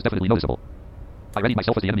 I mean, it was definitely noticeable. I readied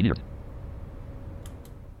myself as the enemy neared.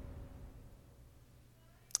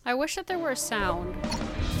 I wish that there were a sound.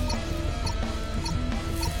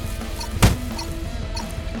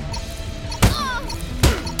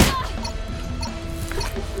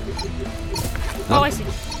 Oh, I see.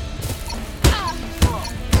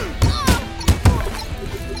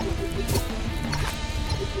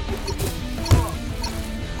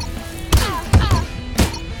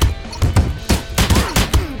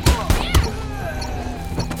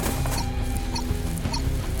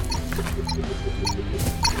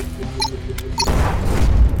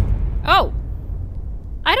 Oh!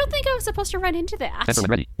 I don't think I was supposed to run into that. Enter when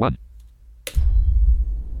ready. 1.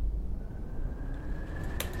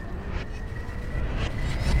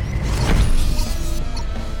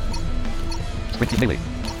 Sprint melee.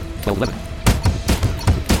 12, 11.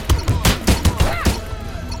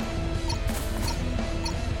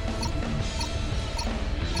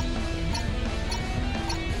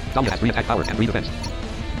 Dahlia has 3 attack power and 3 defense.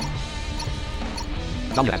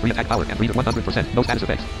 Dahlia has 3 attack power and 3 to 100%. No status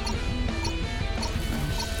effects.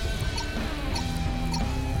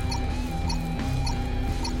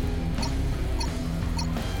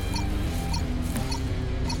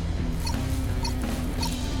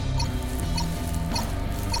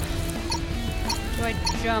 Do I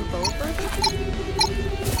jump over them?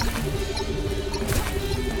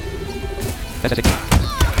 That's a 6.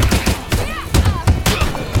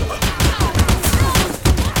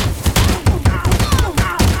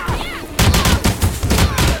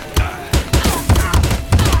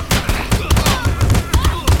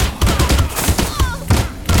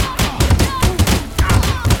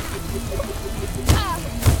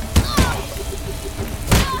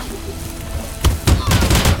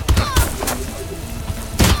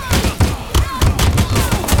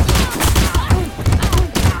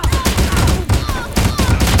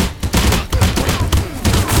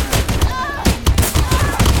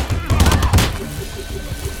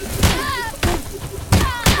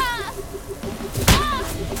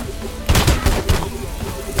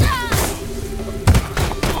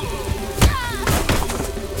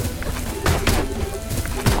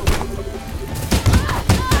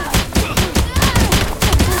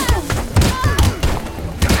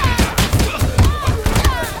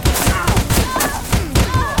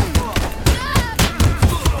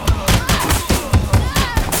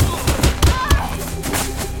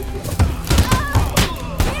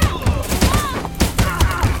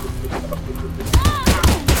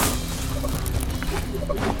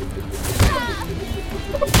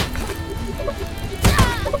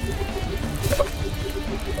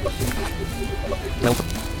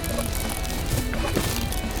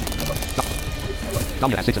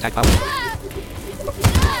 Dahlia has 6 attack power.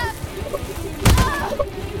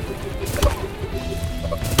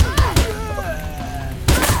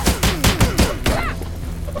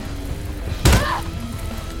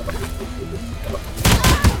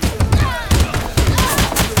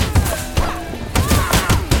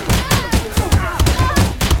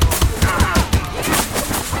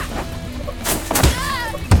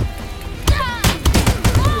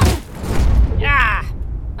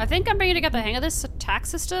 I think I'm beginning to get the hang of this attack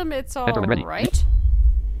system. It's all ready. right.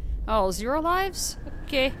 Oh, 0 lives?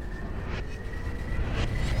 Okay.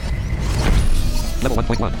 Level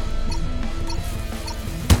 1.1.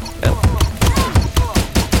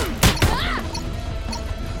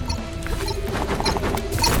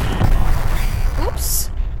 Oops.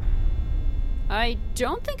 I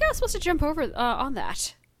don't think I was supposed to jump over on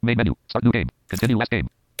that. Main menu. Start new game. Continue last game.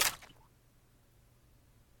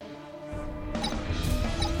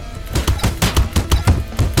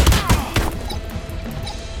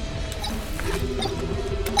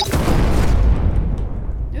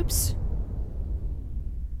 Oops.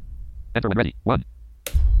 Enter when ready. 1.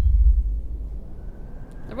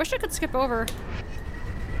 I wish I could skip over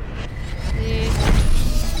the...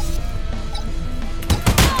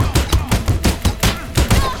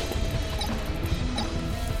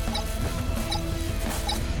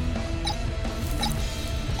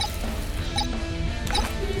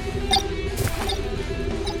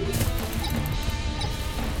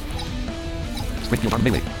 Springfield arm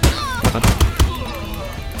melee. 100.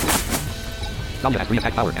 Dahlia has 3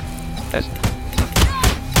 attack power. S.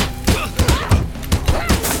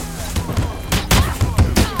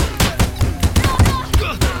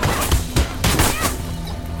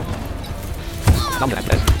 Dahlia S.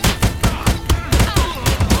 S.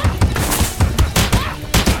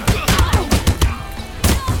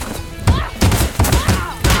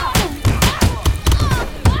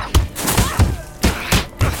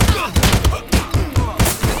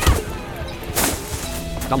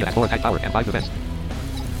 Dahlia has 4 attack power and 5 defense.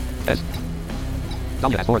 S.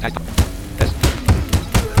 Dahlia has 4 attack power. S.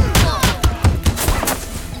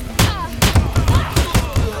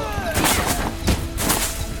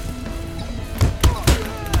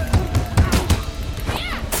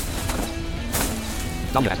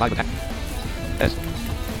 Dahlia has 5 attack. S.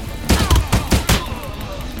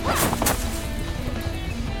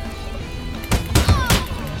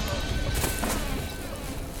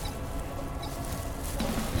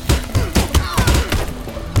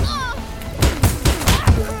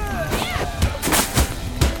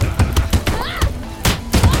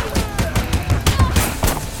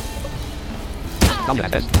 Dahlia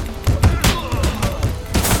has S.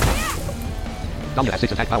 Dahlia has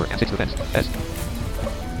 6 attack power and 6 defense. S.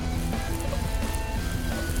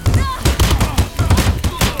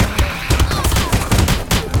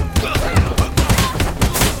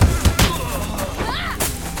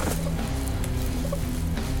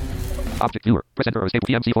 Object viewer. Press enter or escape.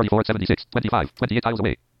 TMC 44 at 76. 25. 28 tiles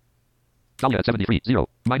away. Dahlia at 73. 0.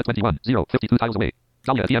 Minus 21. 0. 52 tiles away.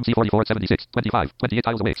 Dahlia at TMC 44 at 76. 25. 28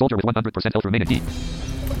 tiles away. Soldier with 100% health remaining. D.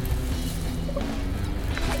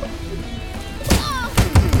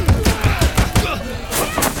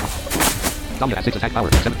 Dahlia has 6 attack power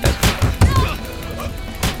and 7 S.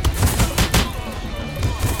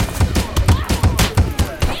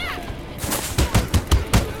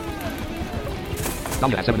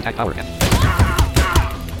 Dahlia has 7 attack power and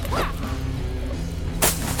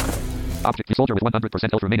Object view. Soldier with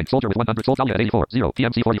 100% health remaining. Soldier with 100. Sold. Dahlia at 84. 0.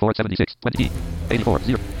 TMC 44 at 76. 20 D. 84.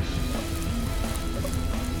 0.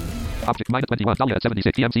 Object minus 21. Dahlia at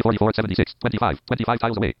 76. TMC 44 at 76. 25. 25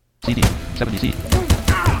 tiles away. CD. 70 C.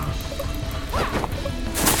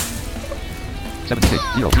 76.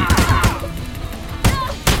 0 C.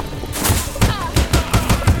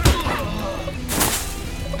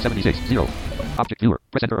 (76) Object viewer.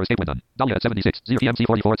 Press enter or escape when done. Dahlia at 76. 0 TMC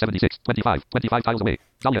 44 at 76. 25. 25 tiles away.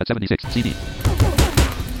 Dahlia at 76. CD.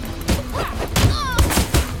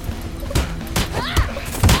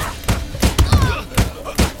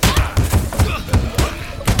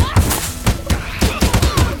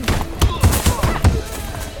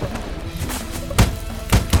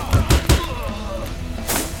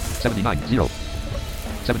 (79) 0.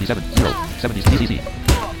 77 0. 70 CCC.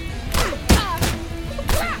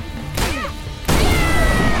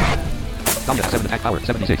 Dahlia has 7 attack power.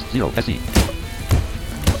 76 0 SC.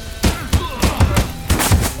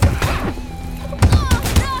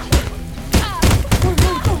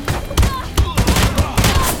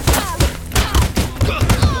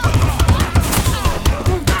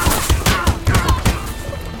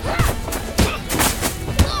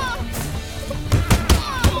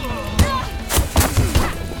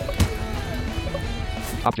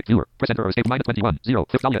 Object viewer. Press enter or escape. Minus 21 0.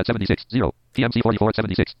 Fifth Dahlia at 76 0. TMC 44 at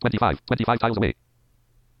 76. 25. 25 tiles away.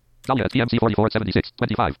 Dahlia at TMC 44 at 76.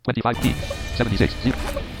 25. 25 T. 76 0.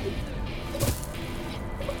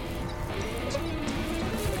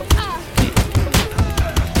 T.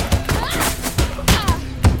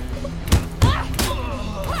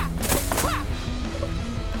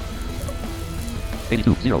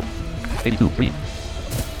 82 0. 82 3.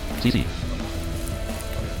 CC.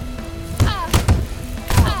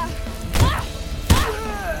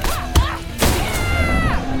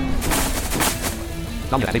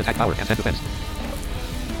 Dahlia has 8 attack power and 10 defense.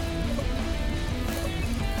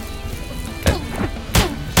 S.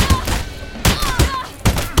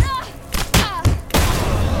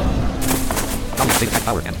 Dahlia has 8 attack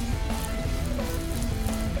power and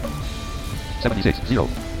 76 0.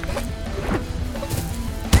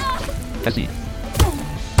 SC.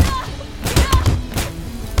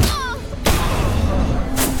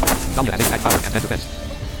 Dahlia has 8 attack power and 10 defense.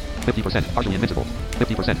 50%. Partially invincible.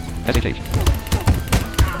 50%. SHH.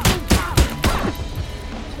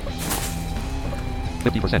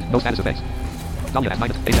 50%. No status effects. Dahlia has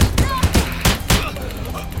minus 8 S.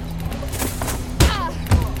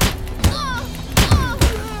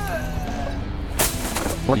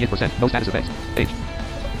 %. No status effects. H.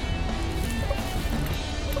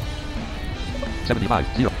 75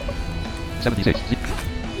 0. 76 0.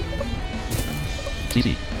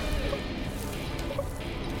 CC.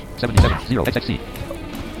 77 0 XXC.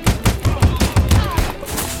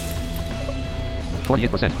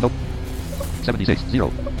 48%. No. 76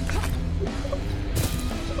 0.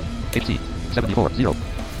 HC. 74 0.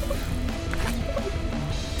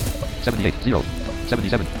 78 0.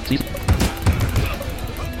 77. CC.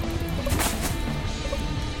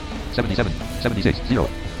 77. 76. 0.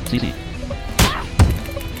 CC.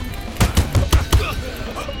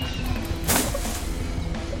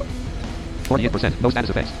 48%. No status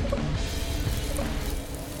effects.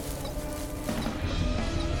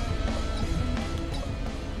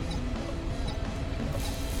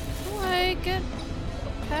 How do I get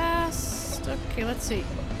past? Okay, let's see.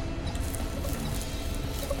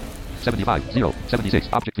 75. 0. 76.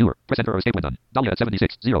 Object viewer. Press enter or escape when done. Dahlia at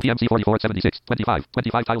 76. 0. PMC 44 at 76. 25.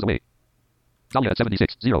 25 tiles away. Dahlia at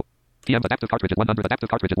 76. 0. PM's adaptive cartridge at 100. Adaptive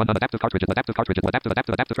cartridge at 100. Adaptive cartridge at adaptive cartridge at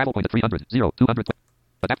adaptive travel point at 300. 0. 200.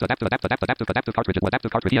 Adaptive cartridge at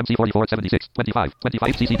adaptive cartridge. PMC 44 at 76. 25.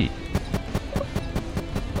 25 CCD.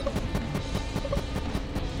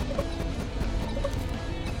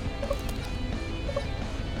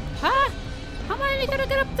 Huh? How am I gonna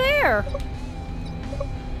get up there?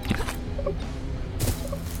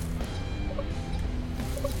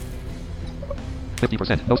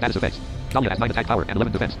 %. No status effects. Dahlia has 9 attack power and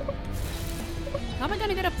 11 defense. How am I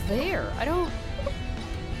gonna get up there? I don't...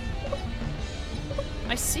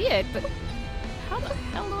 I see it, but how the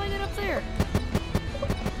hell do I get up there?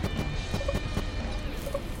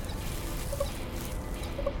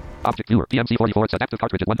 Object viewer. PMC 44 at adaptive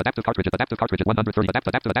cartridge at 1. Adaptive cartridge at 130.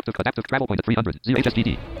 Adaptive travel point at 300. 0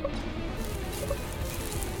 HSDD.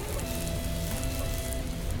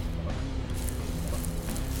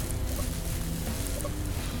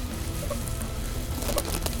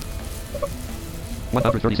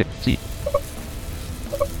 $136. C.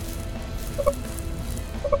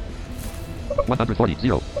 140.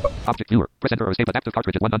 0. Object viewer. Press enter or escape. Adaptive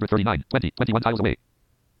cartridge at 139. 20. 21 tiles away.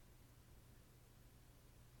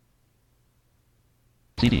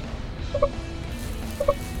 CD.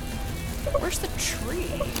 Where's the tree?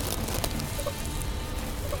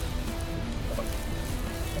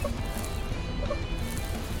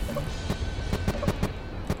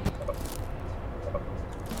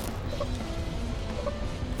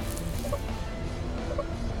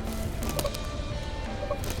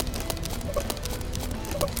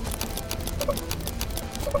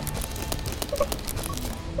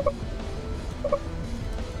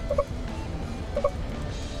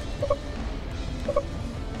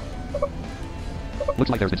 Looks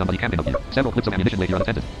like there's been somebody camping up here. Several clips of ammunition laid here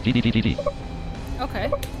unattended. GG. Okay.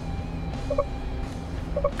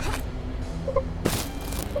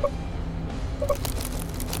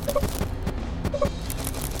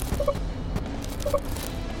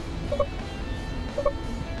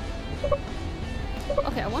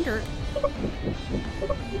 Okay, I wonder...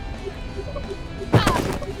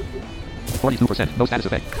 42%. No status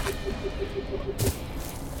effect.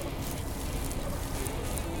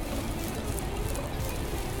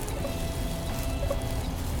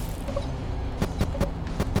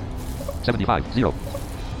 $75. 0.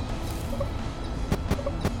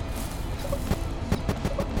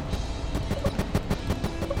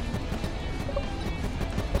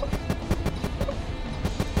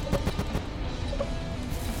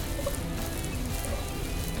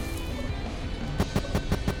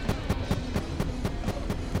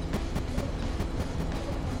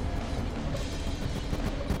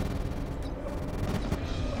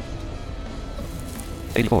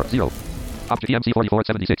 $84. 0. Object PMC 44 at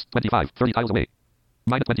 76. 25. 30 tiles away.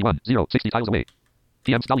 Minus 21. 0. 60 tiles away.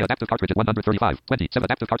 PM's Dahlia adaptive cartridge at 135. 27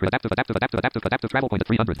 adaptive cartridge. Adaptive travel point at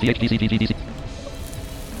 300. DHDC.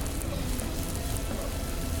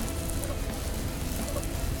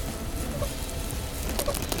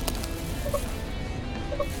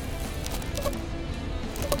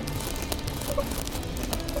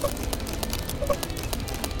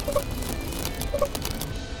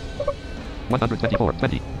 $124.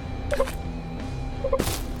 20.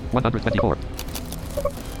 124.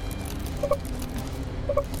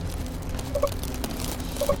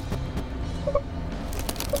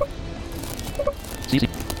 CC.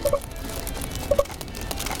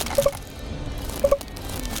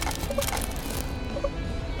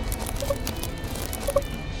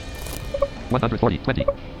 140. 20.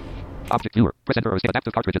 Object viewer. Press enter or escape.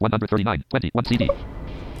 Adaptive cartridge at 139. 20. 1 CD.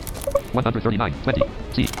 139. 20.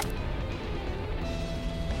 C.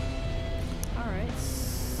 Alright,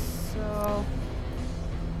 so...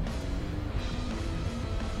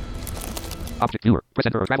 Object viewer. Press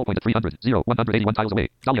enter or travel point at 300. 0. 181 tiles away.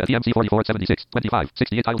 Dahlia at PMC 44 at 76. 25.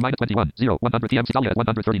 68 tiles minus 21. 0. 100 PMC Dahlia at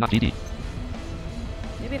 139 GD.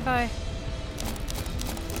 Maybe if I...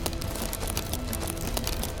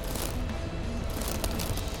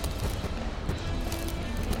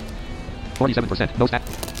 47%. No stat.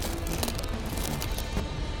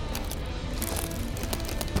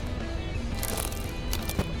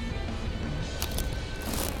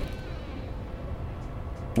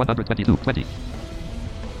 122, 20.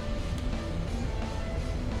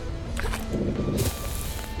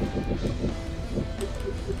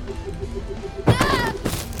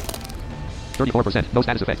 34%, no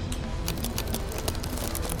status effect.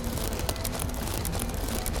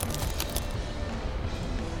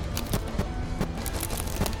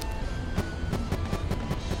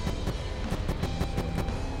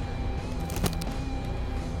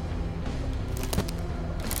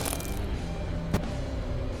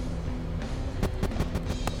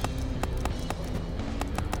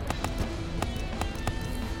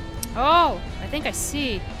 Oh, I think I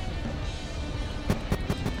see.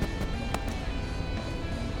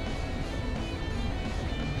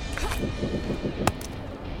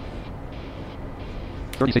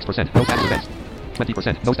 %, no status effects.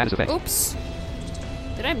 20%, no status effects. Oops.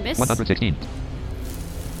 Did I miss? 116.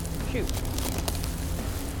 Shoot.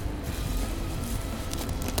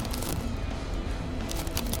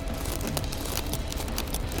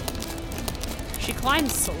 She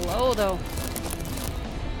climbs slow though.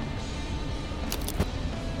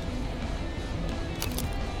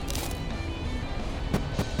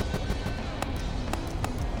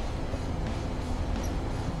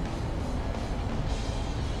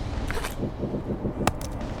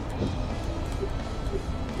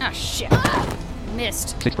 Ah, shit.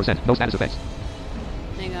 Missed. 6%, no status effects.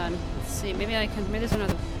 Hang on. Let's see. Maybe I can. Maybe there's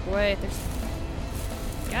another way. There's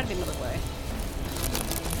gotta be another way.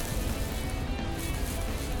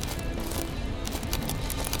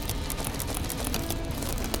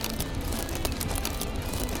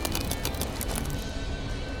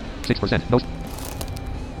 No.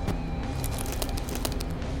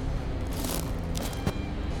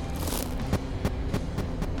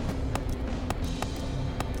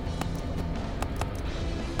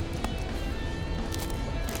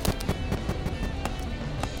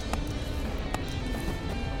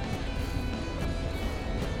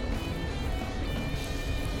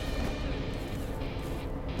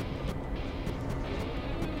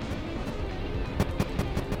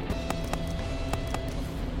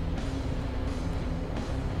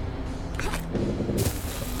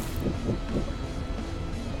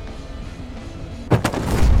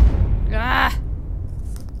 Ah.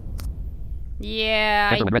 Yeah.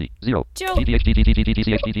 Enter when ready. 0. Joe.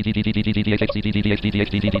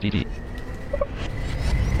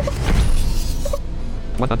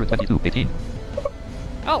 122, 18.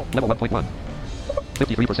 Oh. Level 1.1.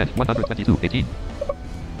 53%, 122, 18.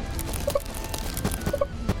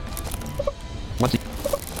 1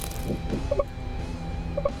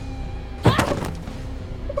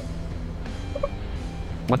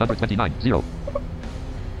 129, 0.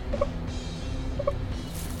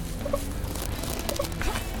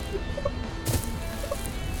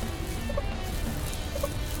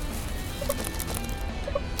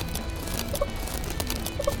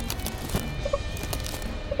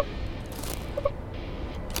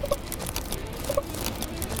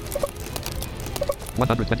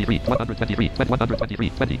 123, 123, 123,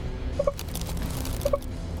 20.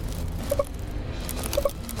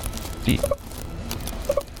 G.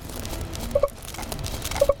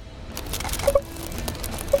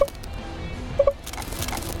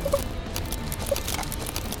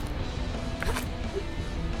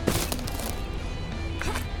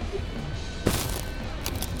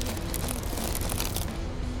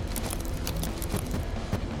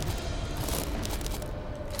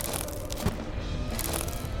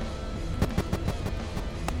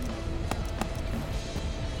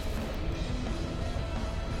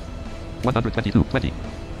 122, 20.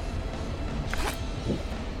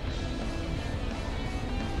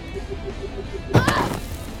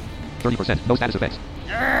 30%, no status effects.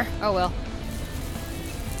 Oh well.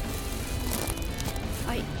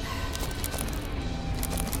 I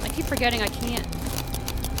keep forgetting I can't.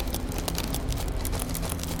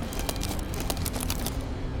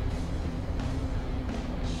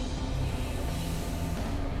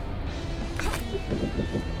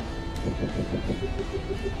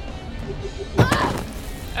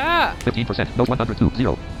 Ah! 15%, no 102,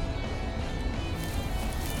 0.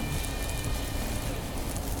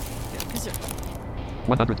 Is there...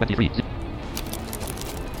 123, 0.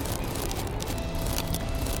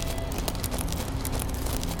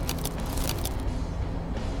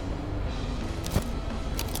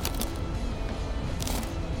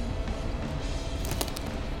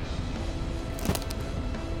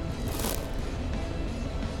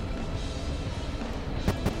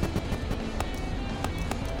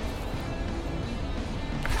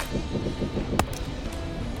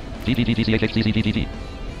 GGGGCHHCCGGG.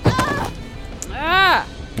 Ah!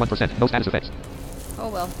 1%, no status effects. Oh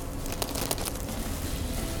well.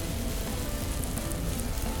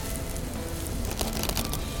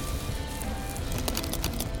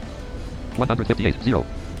 158, 0.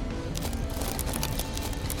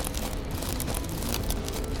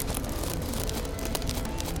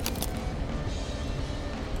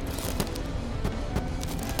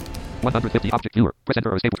 $150 object viewer. Press enter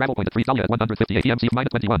or escape travel point at 3 Dahlia at 158 EMC minus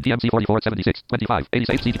 21 EMC 44 at 76 25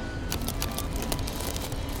 86 CG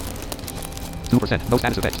 2%. No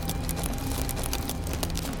status effects.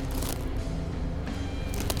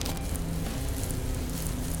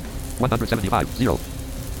 $175, 0.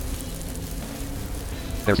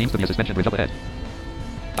 There seems to be a suspension bridge up ahead.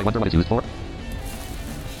 I wonder what it's used for.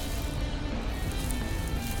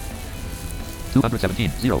 217,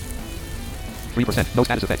 0. 3%. No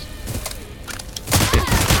status effects.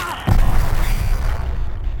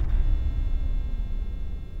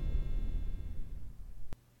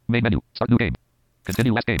 Main menu. Start new game.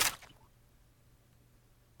 Continue last game.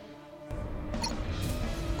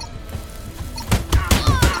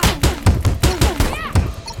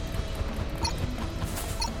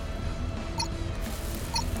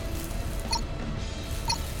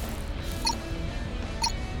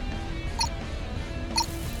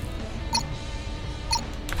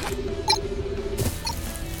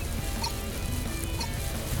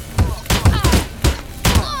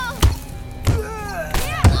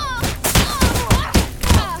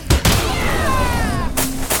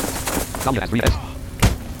 Dahlia has 3 heads.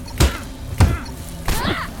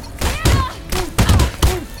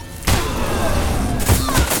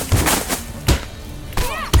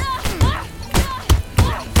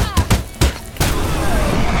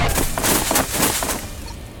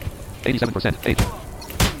 %. H.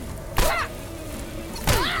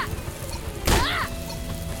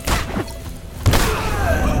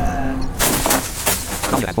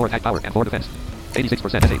 Dahlia has 4 attack power and 4 defense.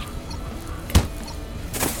 86% SH.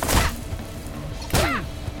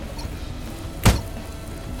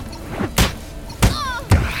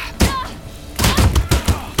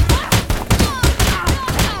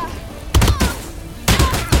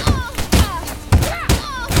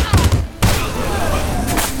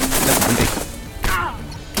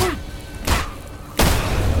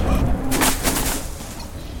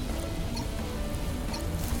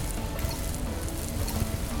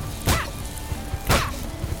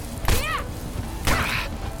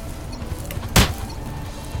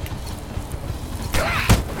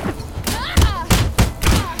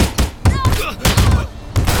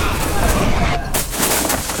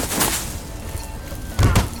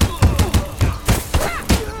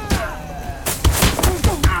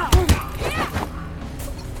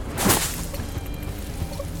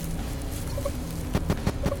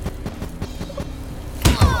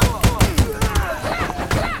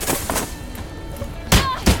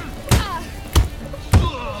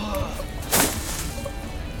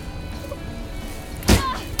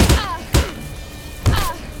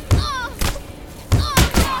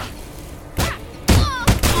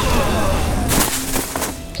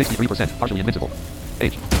 %, partially invincible.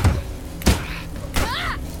 H.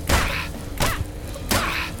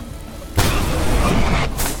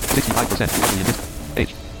 %, partially invincible.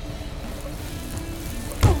 H.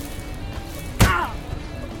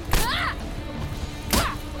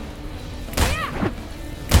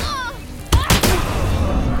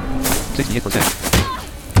 %.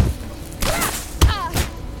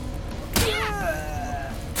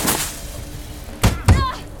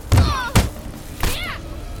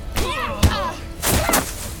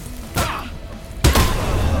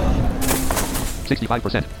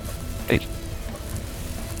 65%. H.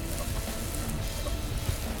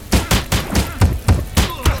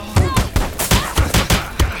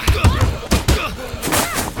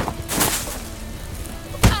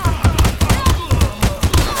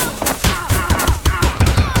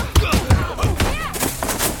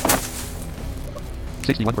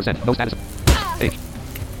 %. No status. H.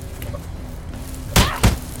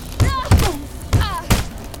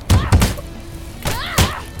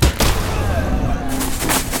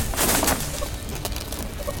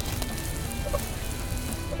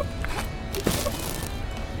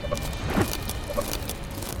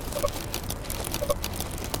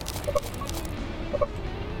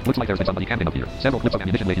 Looks like there's been somebody camping up here. Several clips of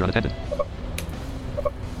ammunition lay here unattended.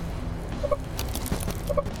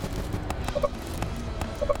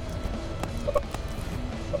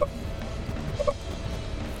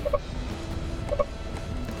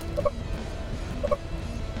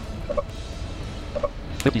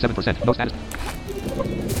 %. No status.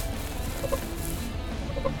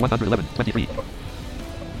 111, 23.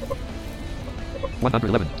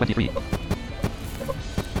 111, 23.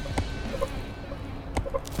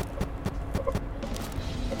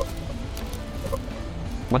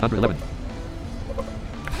 111.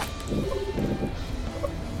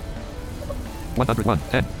 101,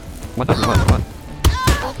 10. 101, 1.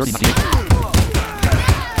 30, 98.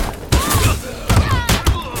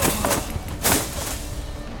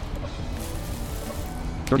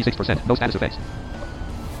 36%, no status effects.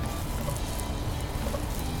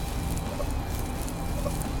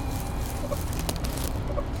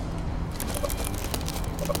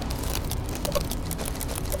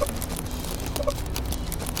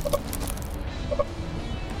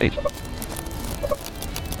 H.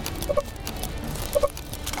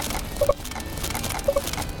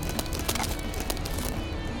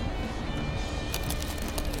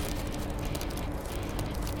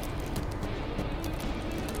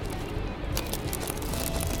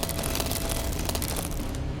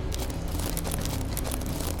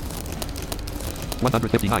 One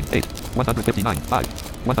hundred 59, 8, 159, 5,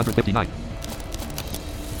 159.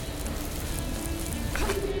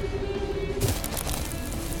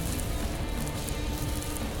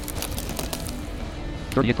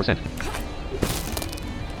 38%.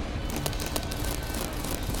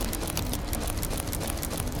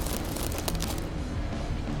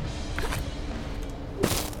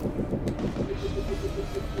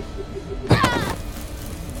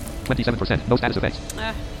 27%, no status effects. It's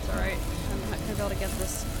alright. I'm not gonna be able to get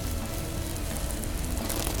this.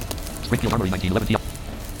 Springfield Armory 1911 TL.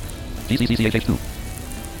 GCCCHH2.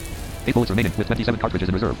 8 bullets remaining with 27 cartridges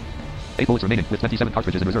in reserve. 8 bullets remaining with 27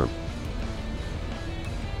 cartridges in reserve.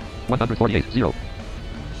 148, 0.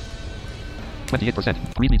 28%.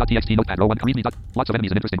 Readme.txt notepad row 1. Readme. Lots of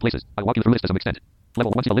enemies in interesting places. I'll walk you through this to some extent.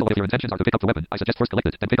 Level 1 see a little. If your intentions are to pick up the weapon, I suggest first collect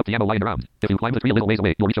it, then pick up the ammo lying around. If you climb the tree a little ways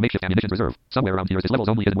away, you'll reach a makeshift ammunition reserve. Somewhere around here is this level's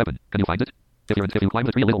only hidden weapon. Can you find it? If you climb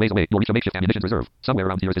the tree a little ways away, you'll reach a makeshift ammunition reserve. Somewhere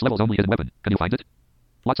around here is this level's only hidden weapon. Can you find it?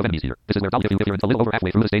 Lots of enemies here. This is where if you're a little over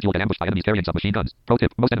halfway through the stage, you'll get ambushed by enemies carrying submachine guns. Pro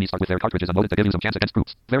tip: most enemies start with their cartridges unloaded to give you some chance against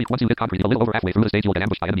groups. Once you hit concrete a little over halfway through the stage, you'll get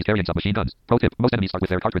ambushed by enemies carrying submachine guns. Pro tip: most enemies start with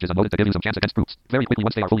their cartridges unloaded to give you some chance against groups. Very quickly,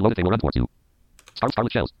 once they are fully loaded, they will run towards you.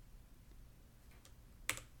 Scarlet shells.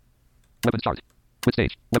 Weapons chart. Quit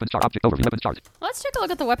stage. Weapons chart. Object overview. Weapons chart. Let's take a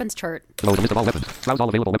look at the weapons chart. Below the list of all weapons. Browse all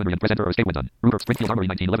available weaponry and press enter or escape when done. Ruger Springfield Armory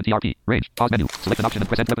 1911 TRP. Range. Pause menu. Select an option and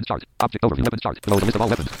press enter. Weapons chart. Object overview. Weapons chart. Below the list of all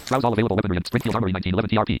weapons. Browse all available weaponry and Springfield Armory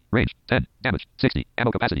 1911 TRP. Range. 10. Damage. 60.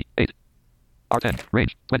 Ammo capacity. 8. R10.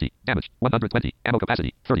 Range. 20. Damage. 120. Ammo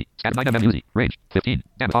capacity. 30. Scat 9mm Uzi. Range. 15.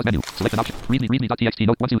 Damage. Pause menu. Select an option. Readme.txt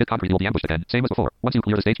note. Once you hit concrete, you will be ambushed again. Same as before. Once you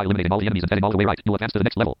clear the stage by eliminating all the enemies and heading all the way right, you'll advance to the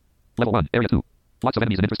next level. Level 1. Area 2. Lots of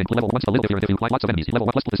enemies in interesting level 1 a little if you climb lots of enemies. Level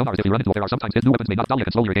 1 plus the zonars if you run into there are sometimes hidden new weapons may not Dahlia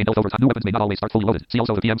can slowly regain health over time. New weapons may not always start fully loaded. See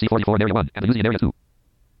also the PMC-44 in area 1 and the Uzi in area 2.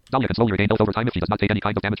 Dahlia can slowly regain health over time if she does not take any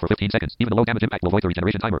kind of damage for 15 seconds. Even the low damage impact will void the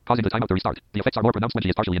regeneration timer, causing the timeout to restart. The effects are more pronounced when she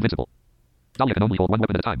is partially invincible. Dahlia can only hold one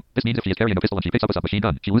weapon at a time. This means if she is carrying a pistol and she picks up a submachine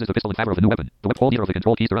gun, she loses the pistol in favor of the new weapon. The hold either of the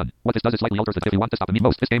control keys to run. What this does is slightly alters the if you want to stop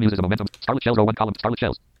most. This game uses a momentum. Scarlet shells row 1 column. Scarlet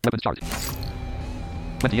shells. Weapons chart.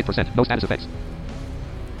 28%. No status effects.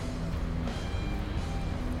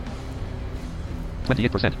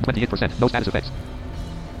 28%, 28%, no status effects.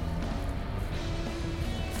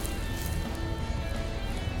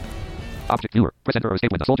 Object viewer, press enter or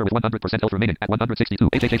escape when the soldier with 100% health remaining at 162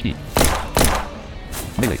 HHHD.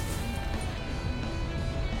 Melee.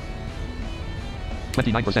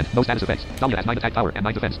 29%, no status effects. Dahlia has 9 attack power and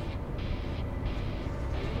 9 defense.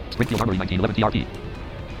 Springfield Armory 1911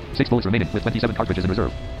 TRP. 6 bullets remaining with 27 cartridges in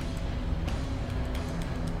reserve.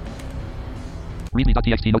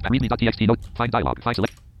 Readme.txt note. Readme.txt note. Find dialog. Find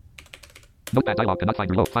select. Notepad dialog cannot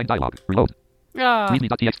find reload. Find dialog. Reload.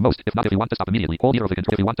 Readme.txt most. If not, if you want to stop immediately, hold either of the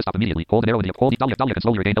control. If you want to stop immediately, hold an arrow in the hold. Dahlia can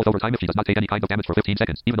slowly regain health over time if she does not take any kind of damage for 15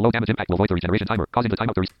 seconds. Even the low damage impact will void the regeneration timer, causing the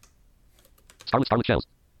timeout to restart. Scarlet shells.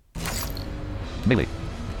 Melee.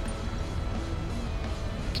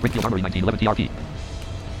 Springfield Armory 1911 TRP.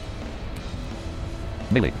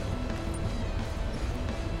 Melee.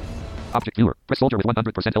 Object viewer. Press soldier with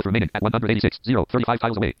 100% health remaining at 186, 0, 35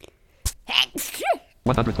 tiles away.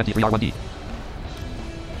 123 R1D.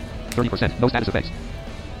 30%. No status effects.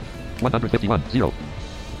 151, 0.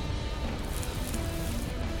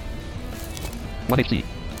 1 HC.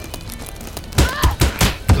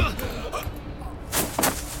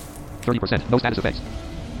 30%. No status effects.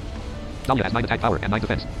 Dahlia has 9 attack power and 9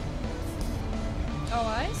 defense. Oh,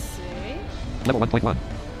 I see. Level 1.1.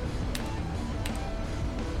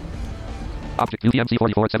 Object view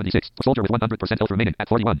PMC-44 at 76. Soldier with 100% health remaining at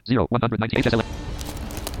 41, 0, 190 HSL.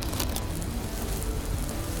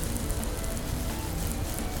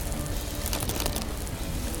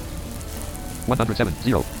 $107,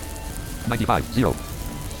 0. 95, 0.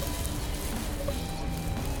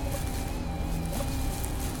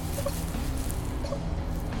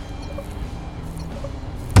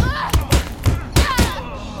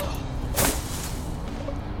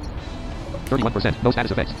 31%. No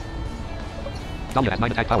status effects. Dahlia has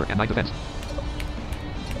 9 attack power and 9 defense.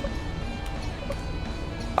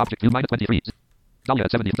 Object view minus 23. Dahlia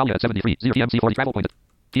at 70. Dahlia at 73. 0 TMC 40 travel point.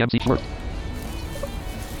 TMC short.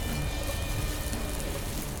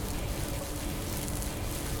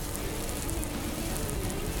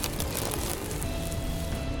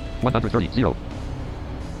 $130. 0.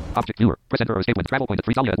 Object viewer. Press enter or escape when travel point at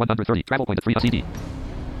 3. Dahlia at 130. Travel point at 3. CD.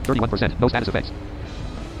 31%. No status effects.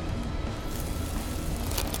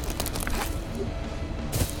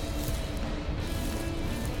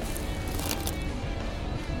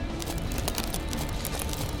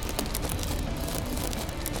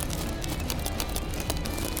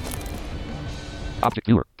 Object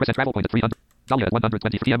viewer. Press and travel point at 300. Dahlia at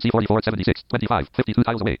 120. TMC 44 at 76. 25. 52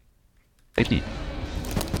 tiles away. HD.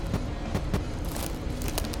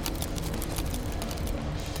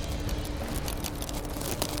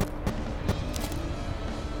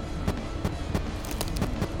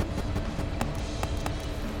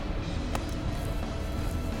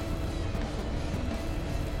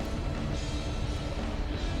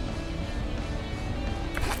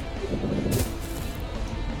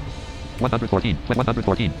 $114.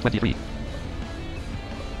 114. 23.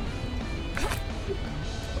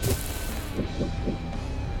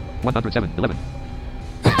 $107. 11.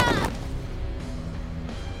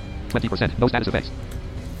 20%. No status effects.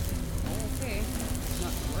 Okay. It's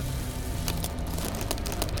not gonna work.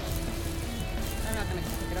 I'm not gonna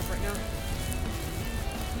pick it up right now.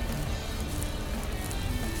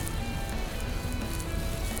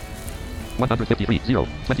 $153. 0.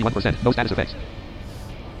 21%. No status effects.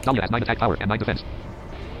 Dahlia has 9 attack power and 9 defense.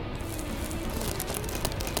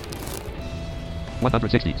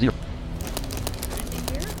 160. 0.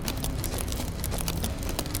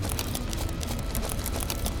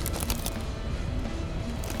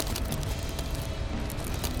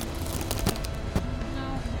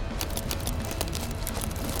 No.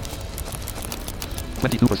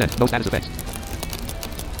 22%. No status effects.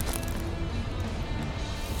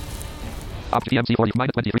 Object TMC 40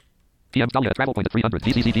 minus 23. TM Dahlia travel point at 300.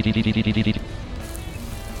 DCCDDDDDDD.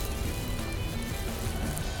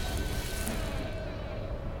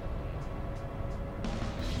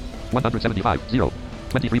 $175. 0.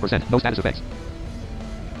 23%. No status effects.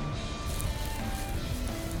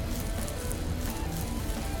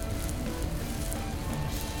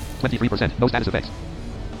 $23%. No status effects.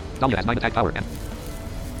 Dahlia has 9 attack power and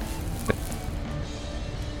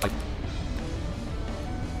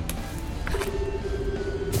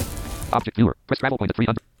object viewer. Press travel point at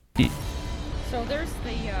 300. D. So there's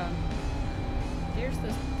the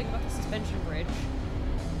thing about the suspension bridge.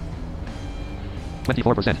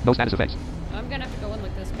 24%. No status effects. I'm gonna have to go in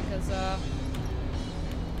like this because yeah.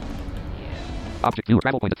 Object viewer.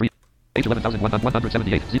 Travel point at 3. Age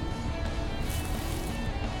 11,178. 0.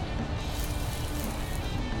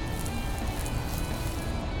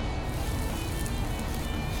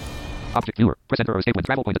 Object viewer. Press enter or escape when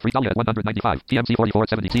travel point at 3. Dahlia at 195. TMC 44 at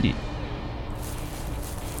 70. CD.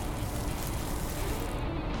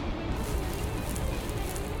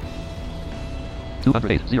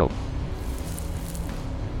 $208. 0.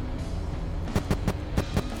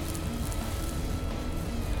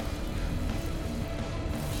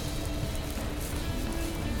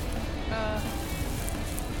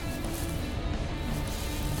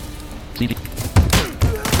 CD.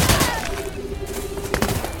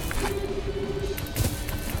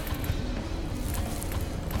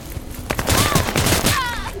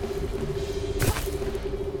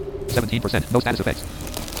 %. No status effects.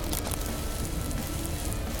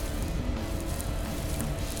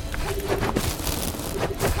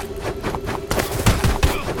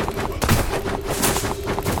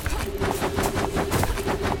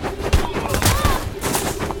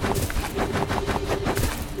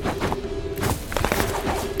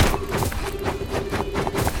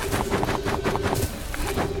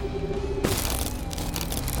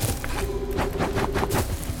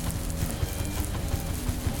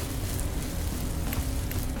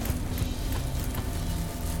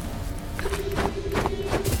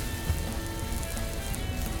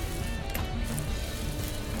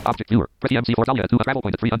 Object viewer. Press TMC for Dahlia to a travel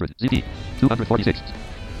point at 300. ZT. 246.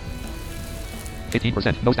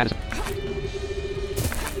 18%. No status.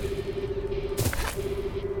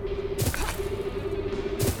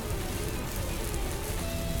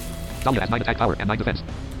 Dahlia has 9 attack power and 9 defense.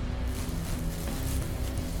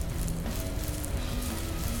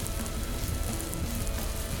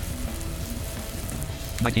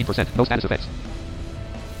 %. No status effects.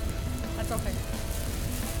 That's okay.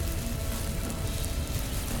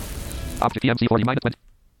 Object TMC 40 minus 20.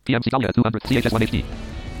 TMC Dahlia 200. CHS 1 HD.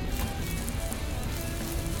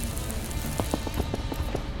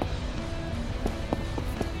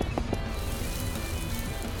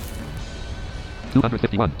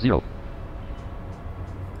 251, 0.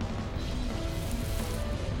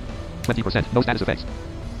 20%, no status effects.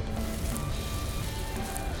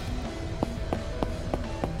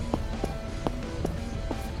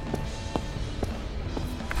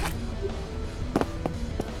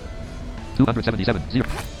 $277, 0.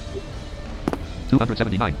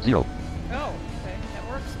 279, 0. Oh, okay, that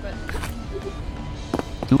works, but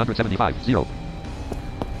 275, 0.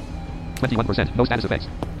 21%, no status effects.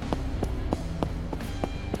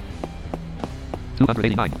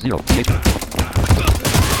 289, 0.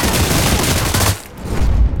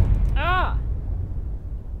 ah,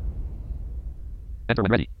 Enter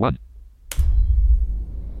when ready, 1.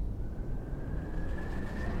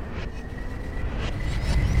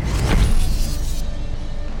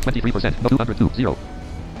 23%, no 202, 0.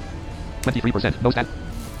 23%, no stat.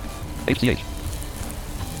 HCH.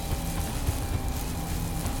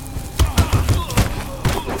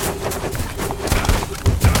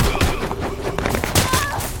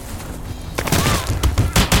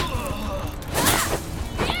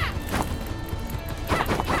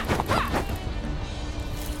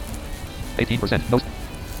 %, no.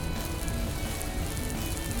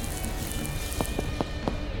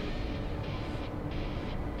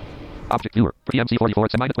 Object viewer,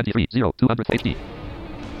 PMC44, semi-23, 0, 200 HD.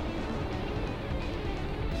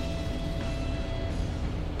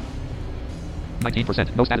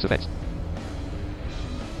 %, no status effects.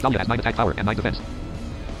 Dahlia has 9 attack power and 9 defense.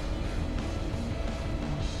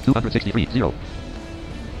 263, 0.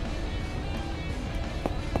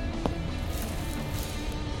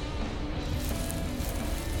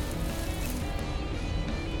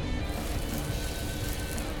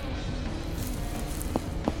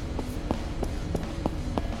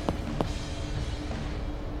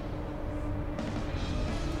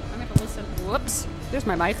 whoops. There's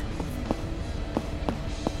my mic.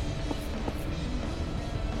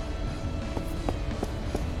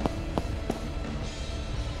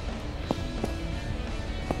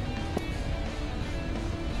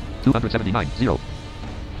 $279, 0.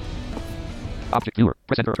 Object viewer.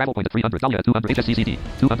 Press enter. Travel point at 300. Dahlia 200 HSCCD.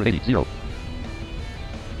 280, 0.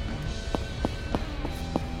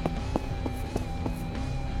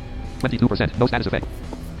 %, no status effect.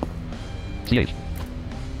 CH.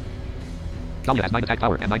 Dahlia has 9 attack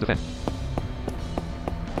power and 9 defense.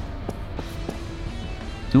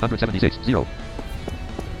 276, 0.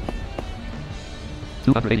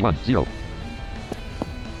 281, 0.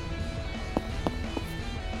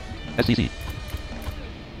 SCC.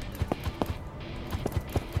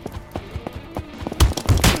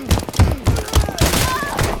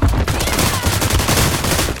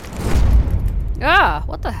 Ah,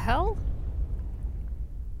 what the hell?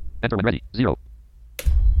 Enter when ready, 0.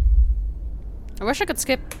 I wish I could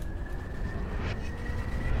skip.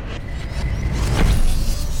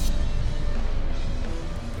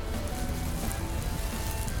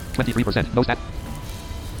 %, no stat.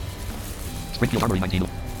 Springfield Armory 19.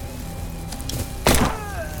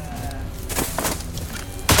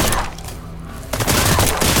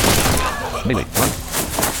 Melee, 1.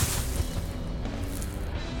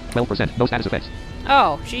 12%, no status effects.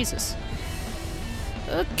 Oh, Jesus.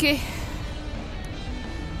 Okay.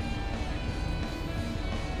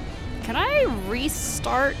 Can I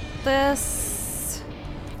restart this?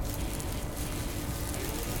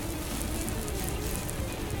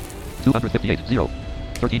 $258, 0.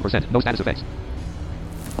 13%, no status effects.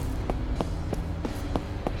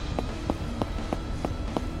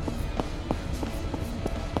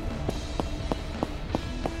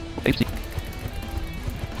 HC.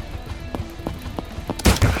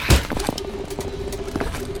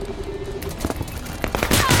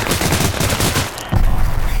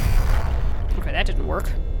 Okay, that didn't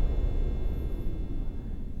work.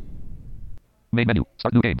 Main menu.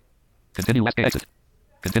 Start new game. Continue last game. Exit.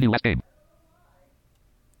 Continue last game.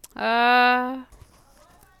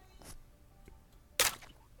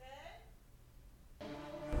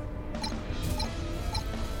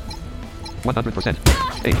 100%.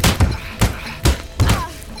 8.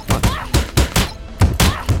 1.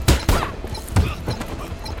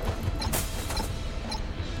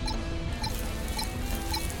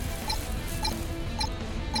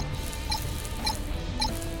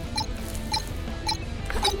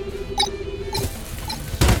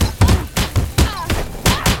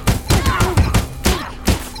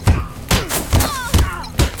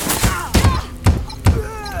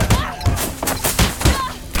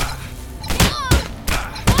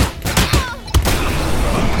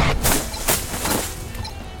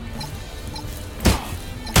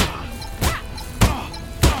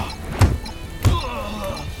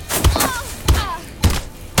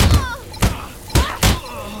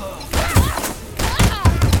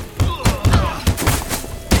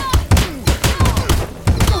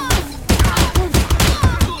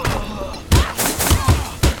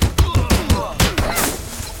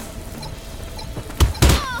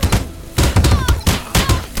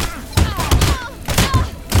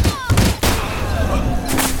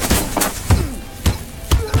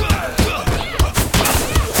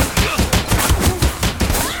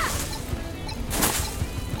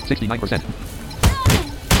 69%.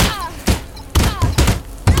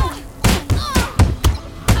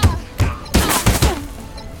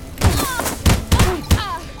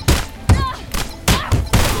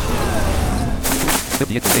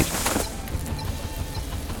 Fifty-eight stage.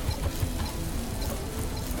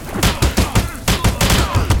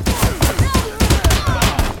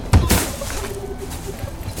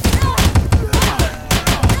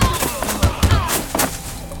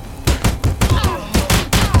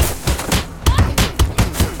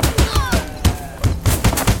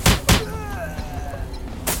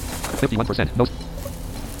 %. Most.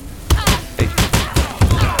 Age.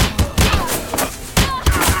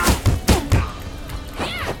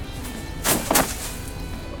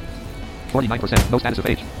 %. No status of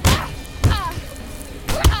age.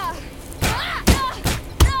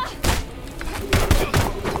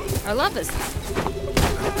 I love this.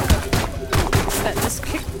 This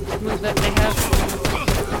kick move that they have.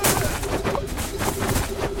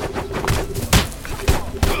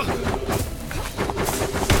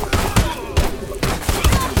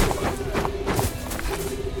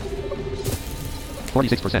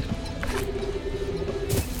 46%.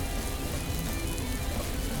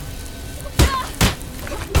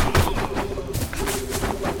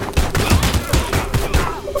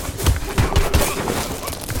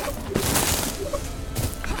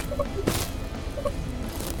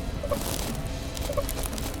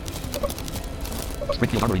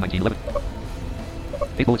 Springfield Armory 1911.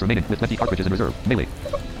 8 bullets remaining with 20 cartridges in reserve. Melee.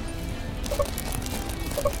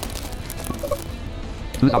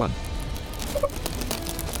 Who's on?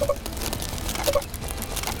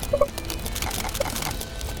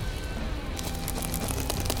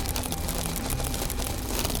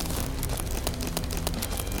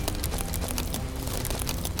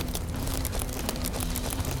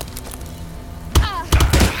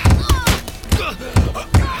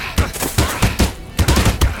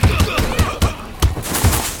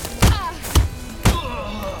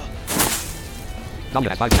 Dahlia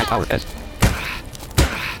has 5 attack power. S.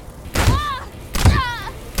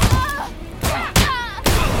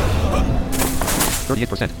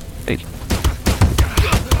 %. Age.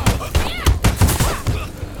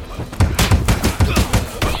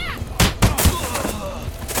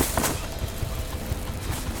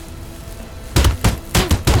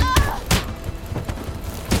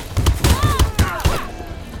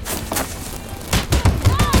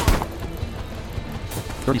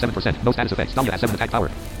 %. No status effects. Dahlia has 7 attack power.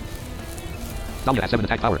 Dahlia has 7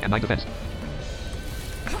 attack power and 9 defense.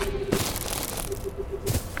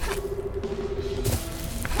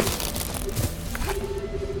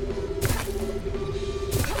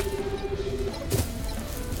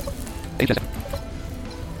 HS.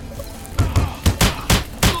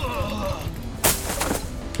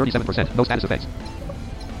 %. No status effects.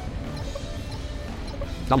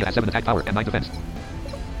 Dahlia has 7 attack power and 9 defense.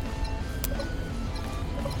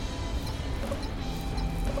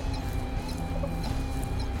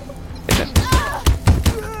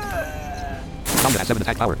 Dahlia has 7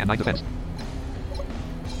 attack power and 9 defense.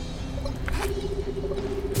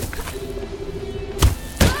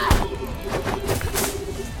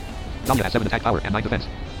 Dahlia has 7 attack power and 9 defense.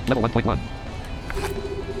 Level 1.1.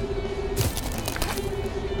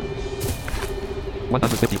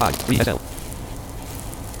 155. 3 SL.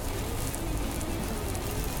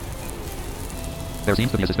 There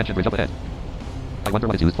seems to be a suspension bridge up ahead. I wonder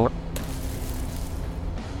what it's used for.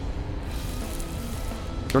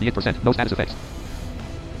 38%. No status effects.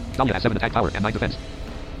 Dahlia has 7 attack power and 9 defense.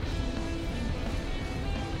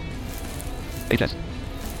 HS.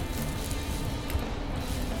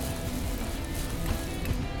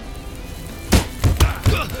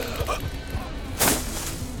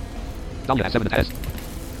 Dahlia has 7 attack.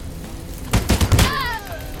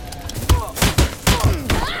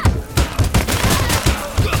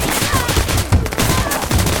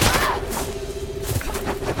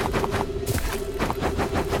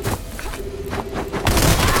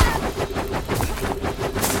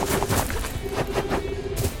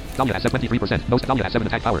 Dahlia has 23%. No, Dahlia has 7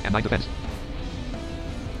 attack power and 9 defense.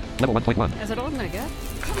 Level 1.1. Is that all I'm gonna get?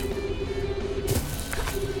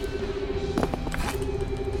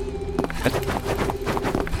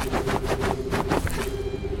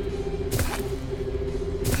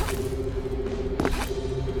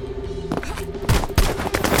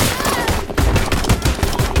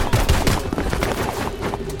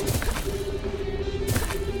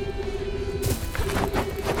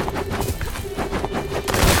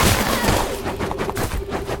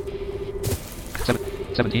 Seven,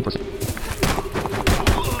 17%.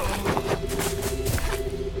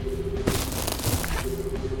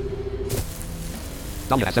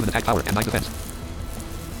 Dahlia has 7 attack power and 9 defense.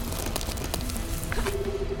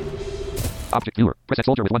 Object viewer. Press X.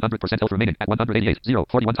 Soldier with 100% health remaining at 188. 0.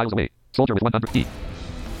 41 tiles away. Soldier with 100 T.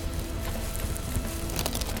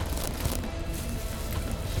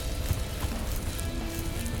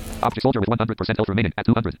 Object soldier with 100% health remaining at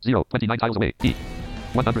 200. 0. 29 tiles away. T.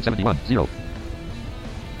 171. 0.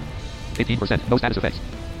 18%. No status effects.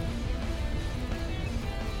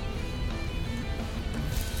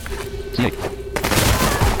 C8.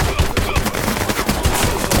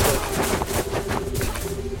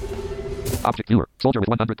 Object viewer. Soldier with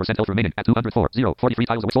 100% health remaining at 204. 0. 43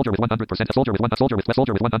 tiles away. Soldier with 100%. Soldier with 1. Soldier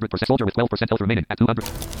with 100%. Soldier with 12% health remaining at 200.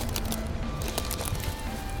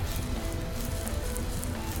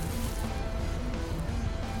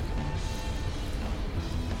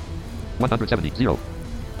 170. 0.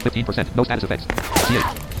 15%. No status effects.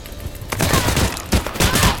 C8.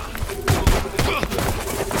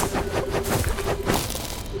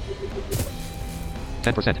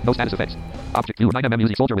 %. No status effects. Object view 9mm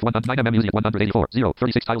Uzi. Soldier with 9mm Uzi at 184. 0.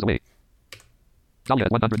 36 tiles away. Dahlia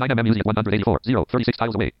at 100. 9mm Uzi at 184. 0. 36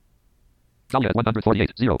 tiles away. Dahlia at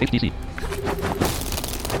 148. 0. HTC.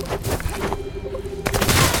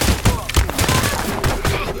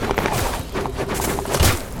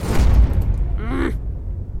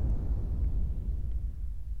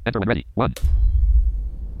 Enter when ready. 1.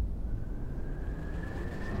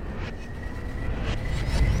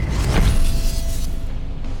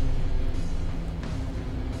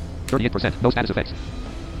 %. No status effects.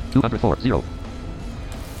 204. 0.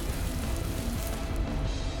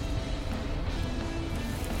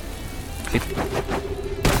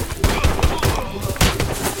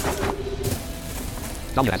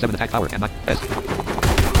 Dahlia has 7 attack power and 9 S.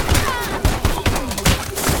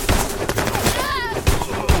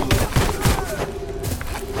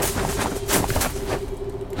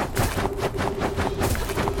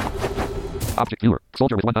 Object viewer.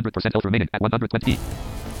 Soldier with 100% health remaining at 120.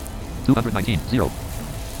 219. 0.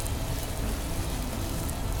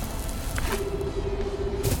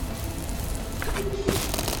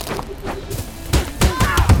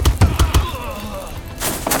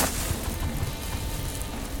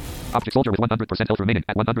 Object soldier with 100% health remaining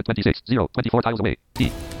at 126. 0. 24 tiles away.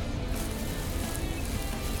 T.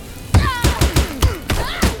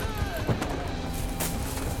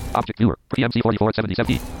 Object viewer. PMC 4477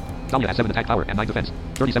 T. Dahlia has 7 attack power and 9 defense.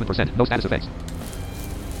 37%. No status effects.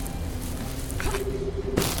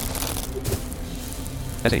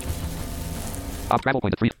 S8. Travel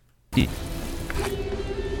point at 3. D.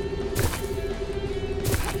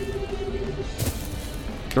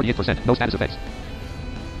 %. No status effects.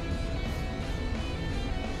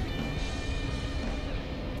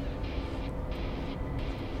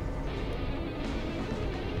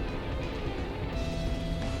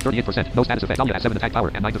 %. No status effects. Dahlia has 7 attack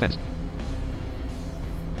power and 9 defense.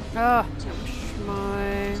 Ah,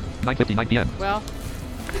 my... 9:59 p.m. Well...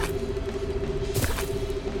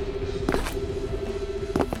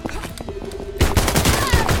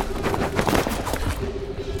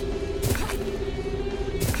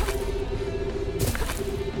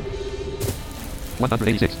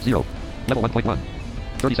 $186. 0. Level 1.1.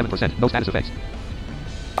 37%. No status effects.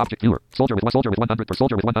 Object viewer. Soldier with 100%.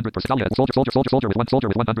 Soldier with 100%. Dahlia. Soldier with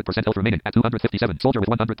 100% health remaining at 257. Soldier with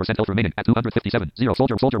 100% health remaining at 257. 0.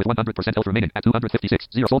 Soldier with 100% health remaining at 256.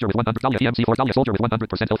 0. Soldier with 100. Dahlia PMC 4. Dahlia soldier with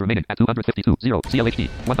 100% health remaining at 252. 0. CLHD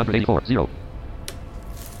 184. 0.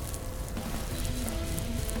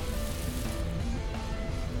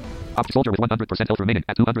 Object soldier with 100% health remaining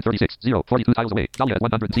at 236. 0. 42 tiles away. Dahlia at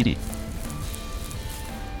 100 CD.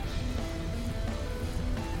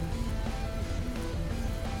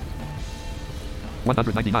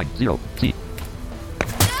 $199. 0. C.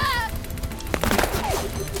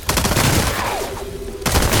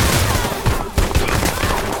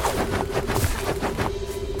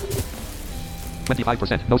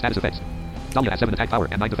 %. No status effects. Dahlia has 7 attack power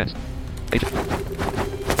and 9 defense. H.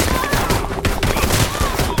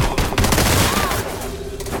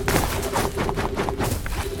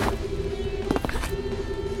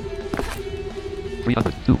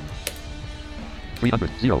 $300. 2.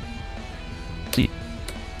 $300. 0. C.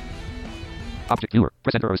 Object viewer.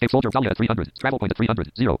 Press enter or escape. Soldier. Dahlia at 300. Travel point at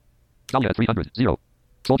 300. 0. Dahlia at 300. 0.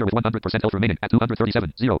 Soldier with 100% health remaining at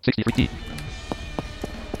 237. 0. 63 T.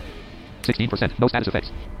 16%. No status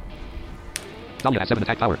effects. Dahlia has 7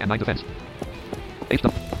 attack power and 9 defense. H.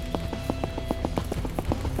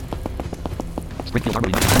 Springfield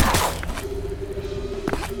Armory.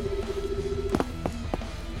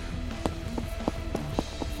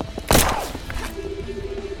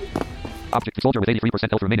 Object soldier with 83%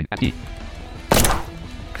 health remaining at T.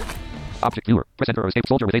 Object viewer. Press enter or escape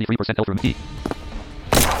soldier with 83% health from key.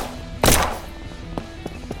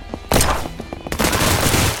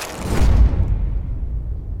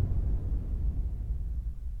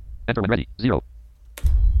 Enter when ready. 0.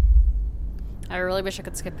 I really wish I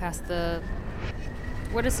could skip past the...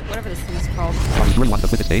 whatever this thing is called. Are you sure you want to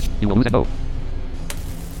quit this stage? You will lose and no.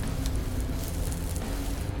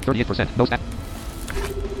 38%. No stat.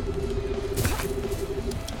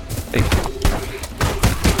 8.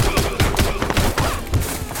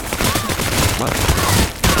 What?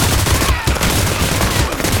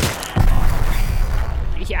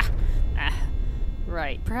 Yeah.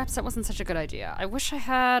 Right. Perhaps that wasn't such a good idea. I wish I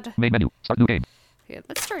had... Main menu. Start new game. Okay,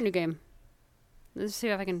 let's start a new game. Let's see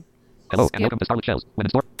if I can... Hello, skip and welcome to Scarlet Shells. When in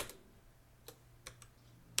store...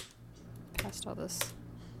 past all this.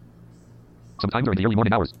 Sometime during the early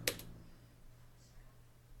morning hours.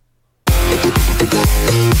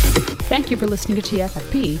 Thank you for listening to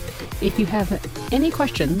TFFP. If you have any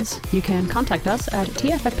questions, you can contact us at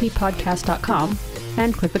tffppodcast.com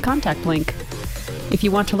and click the contact link. If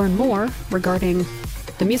you want to learn more regarding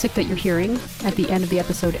the music that you're hearing at the end of the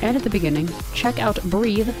episode and at the beginning, check out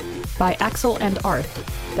Breathe by Axel and Arth.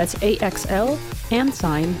 That's AXL and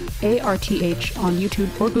sign ARTH on YouTube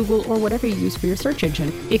or Google or whatever you use for your search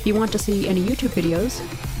engine. If you want to see any YouTube videos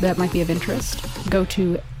that might be of interest, go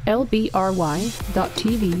to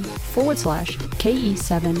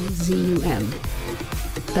lbry.tv/KE7ZUM.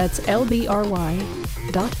 That's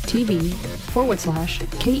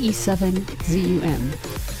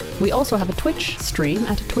lbry.tv/KE7ZUM. We also have a Twitch stream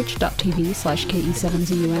at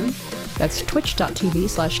twitch.tv/KE7ZUM. That's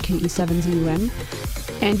twitch.tv/KE7ZUM.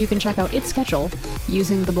 And you can check out its schedule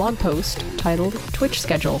using the blog post titled Twitch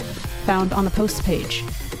Schedule, found on the posts page.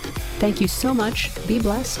 Thank you so much, be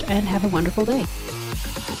blessed, and have a wonderful day.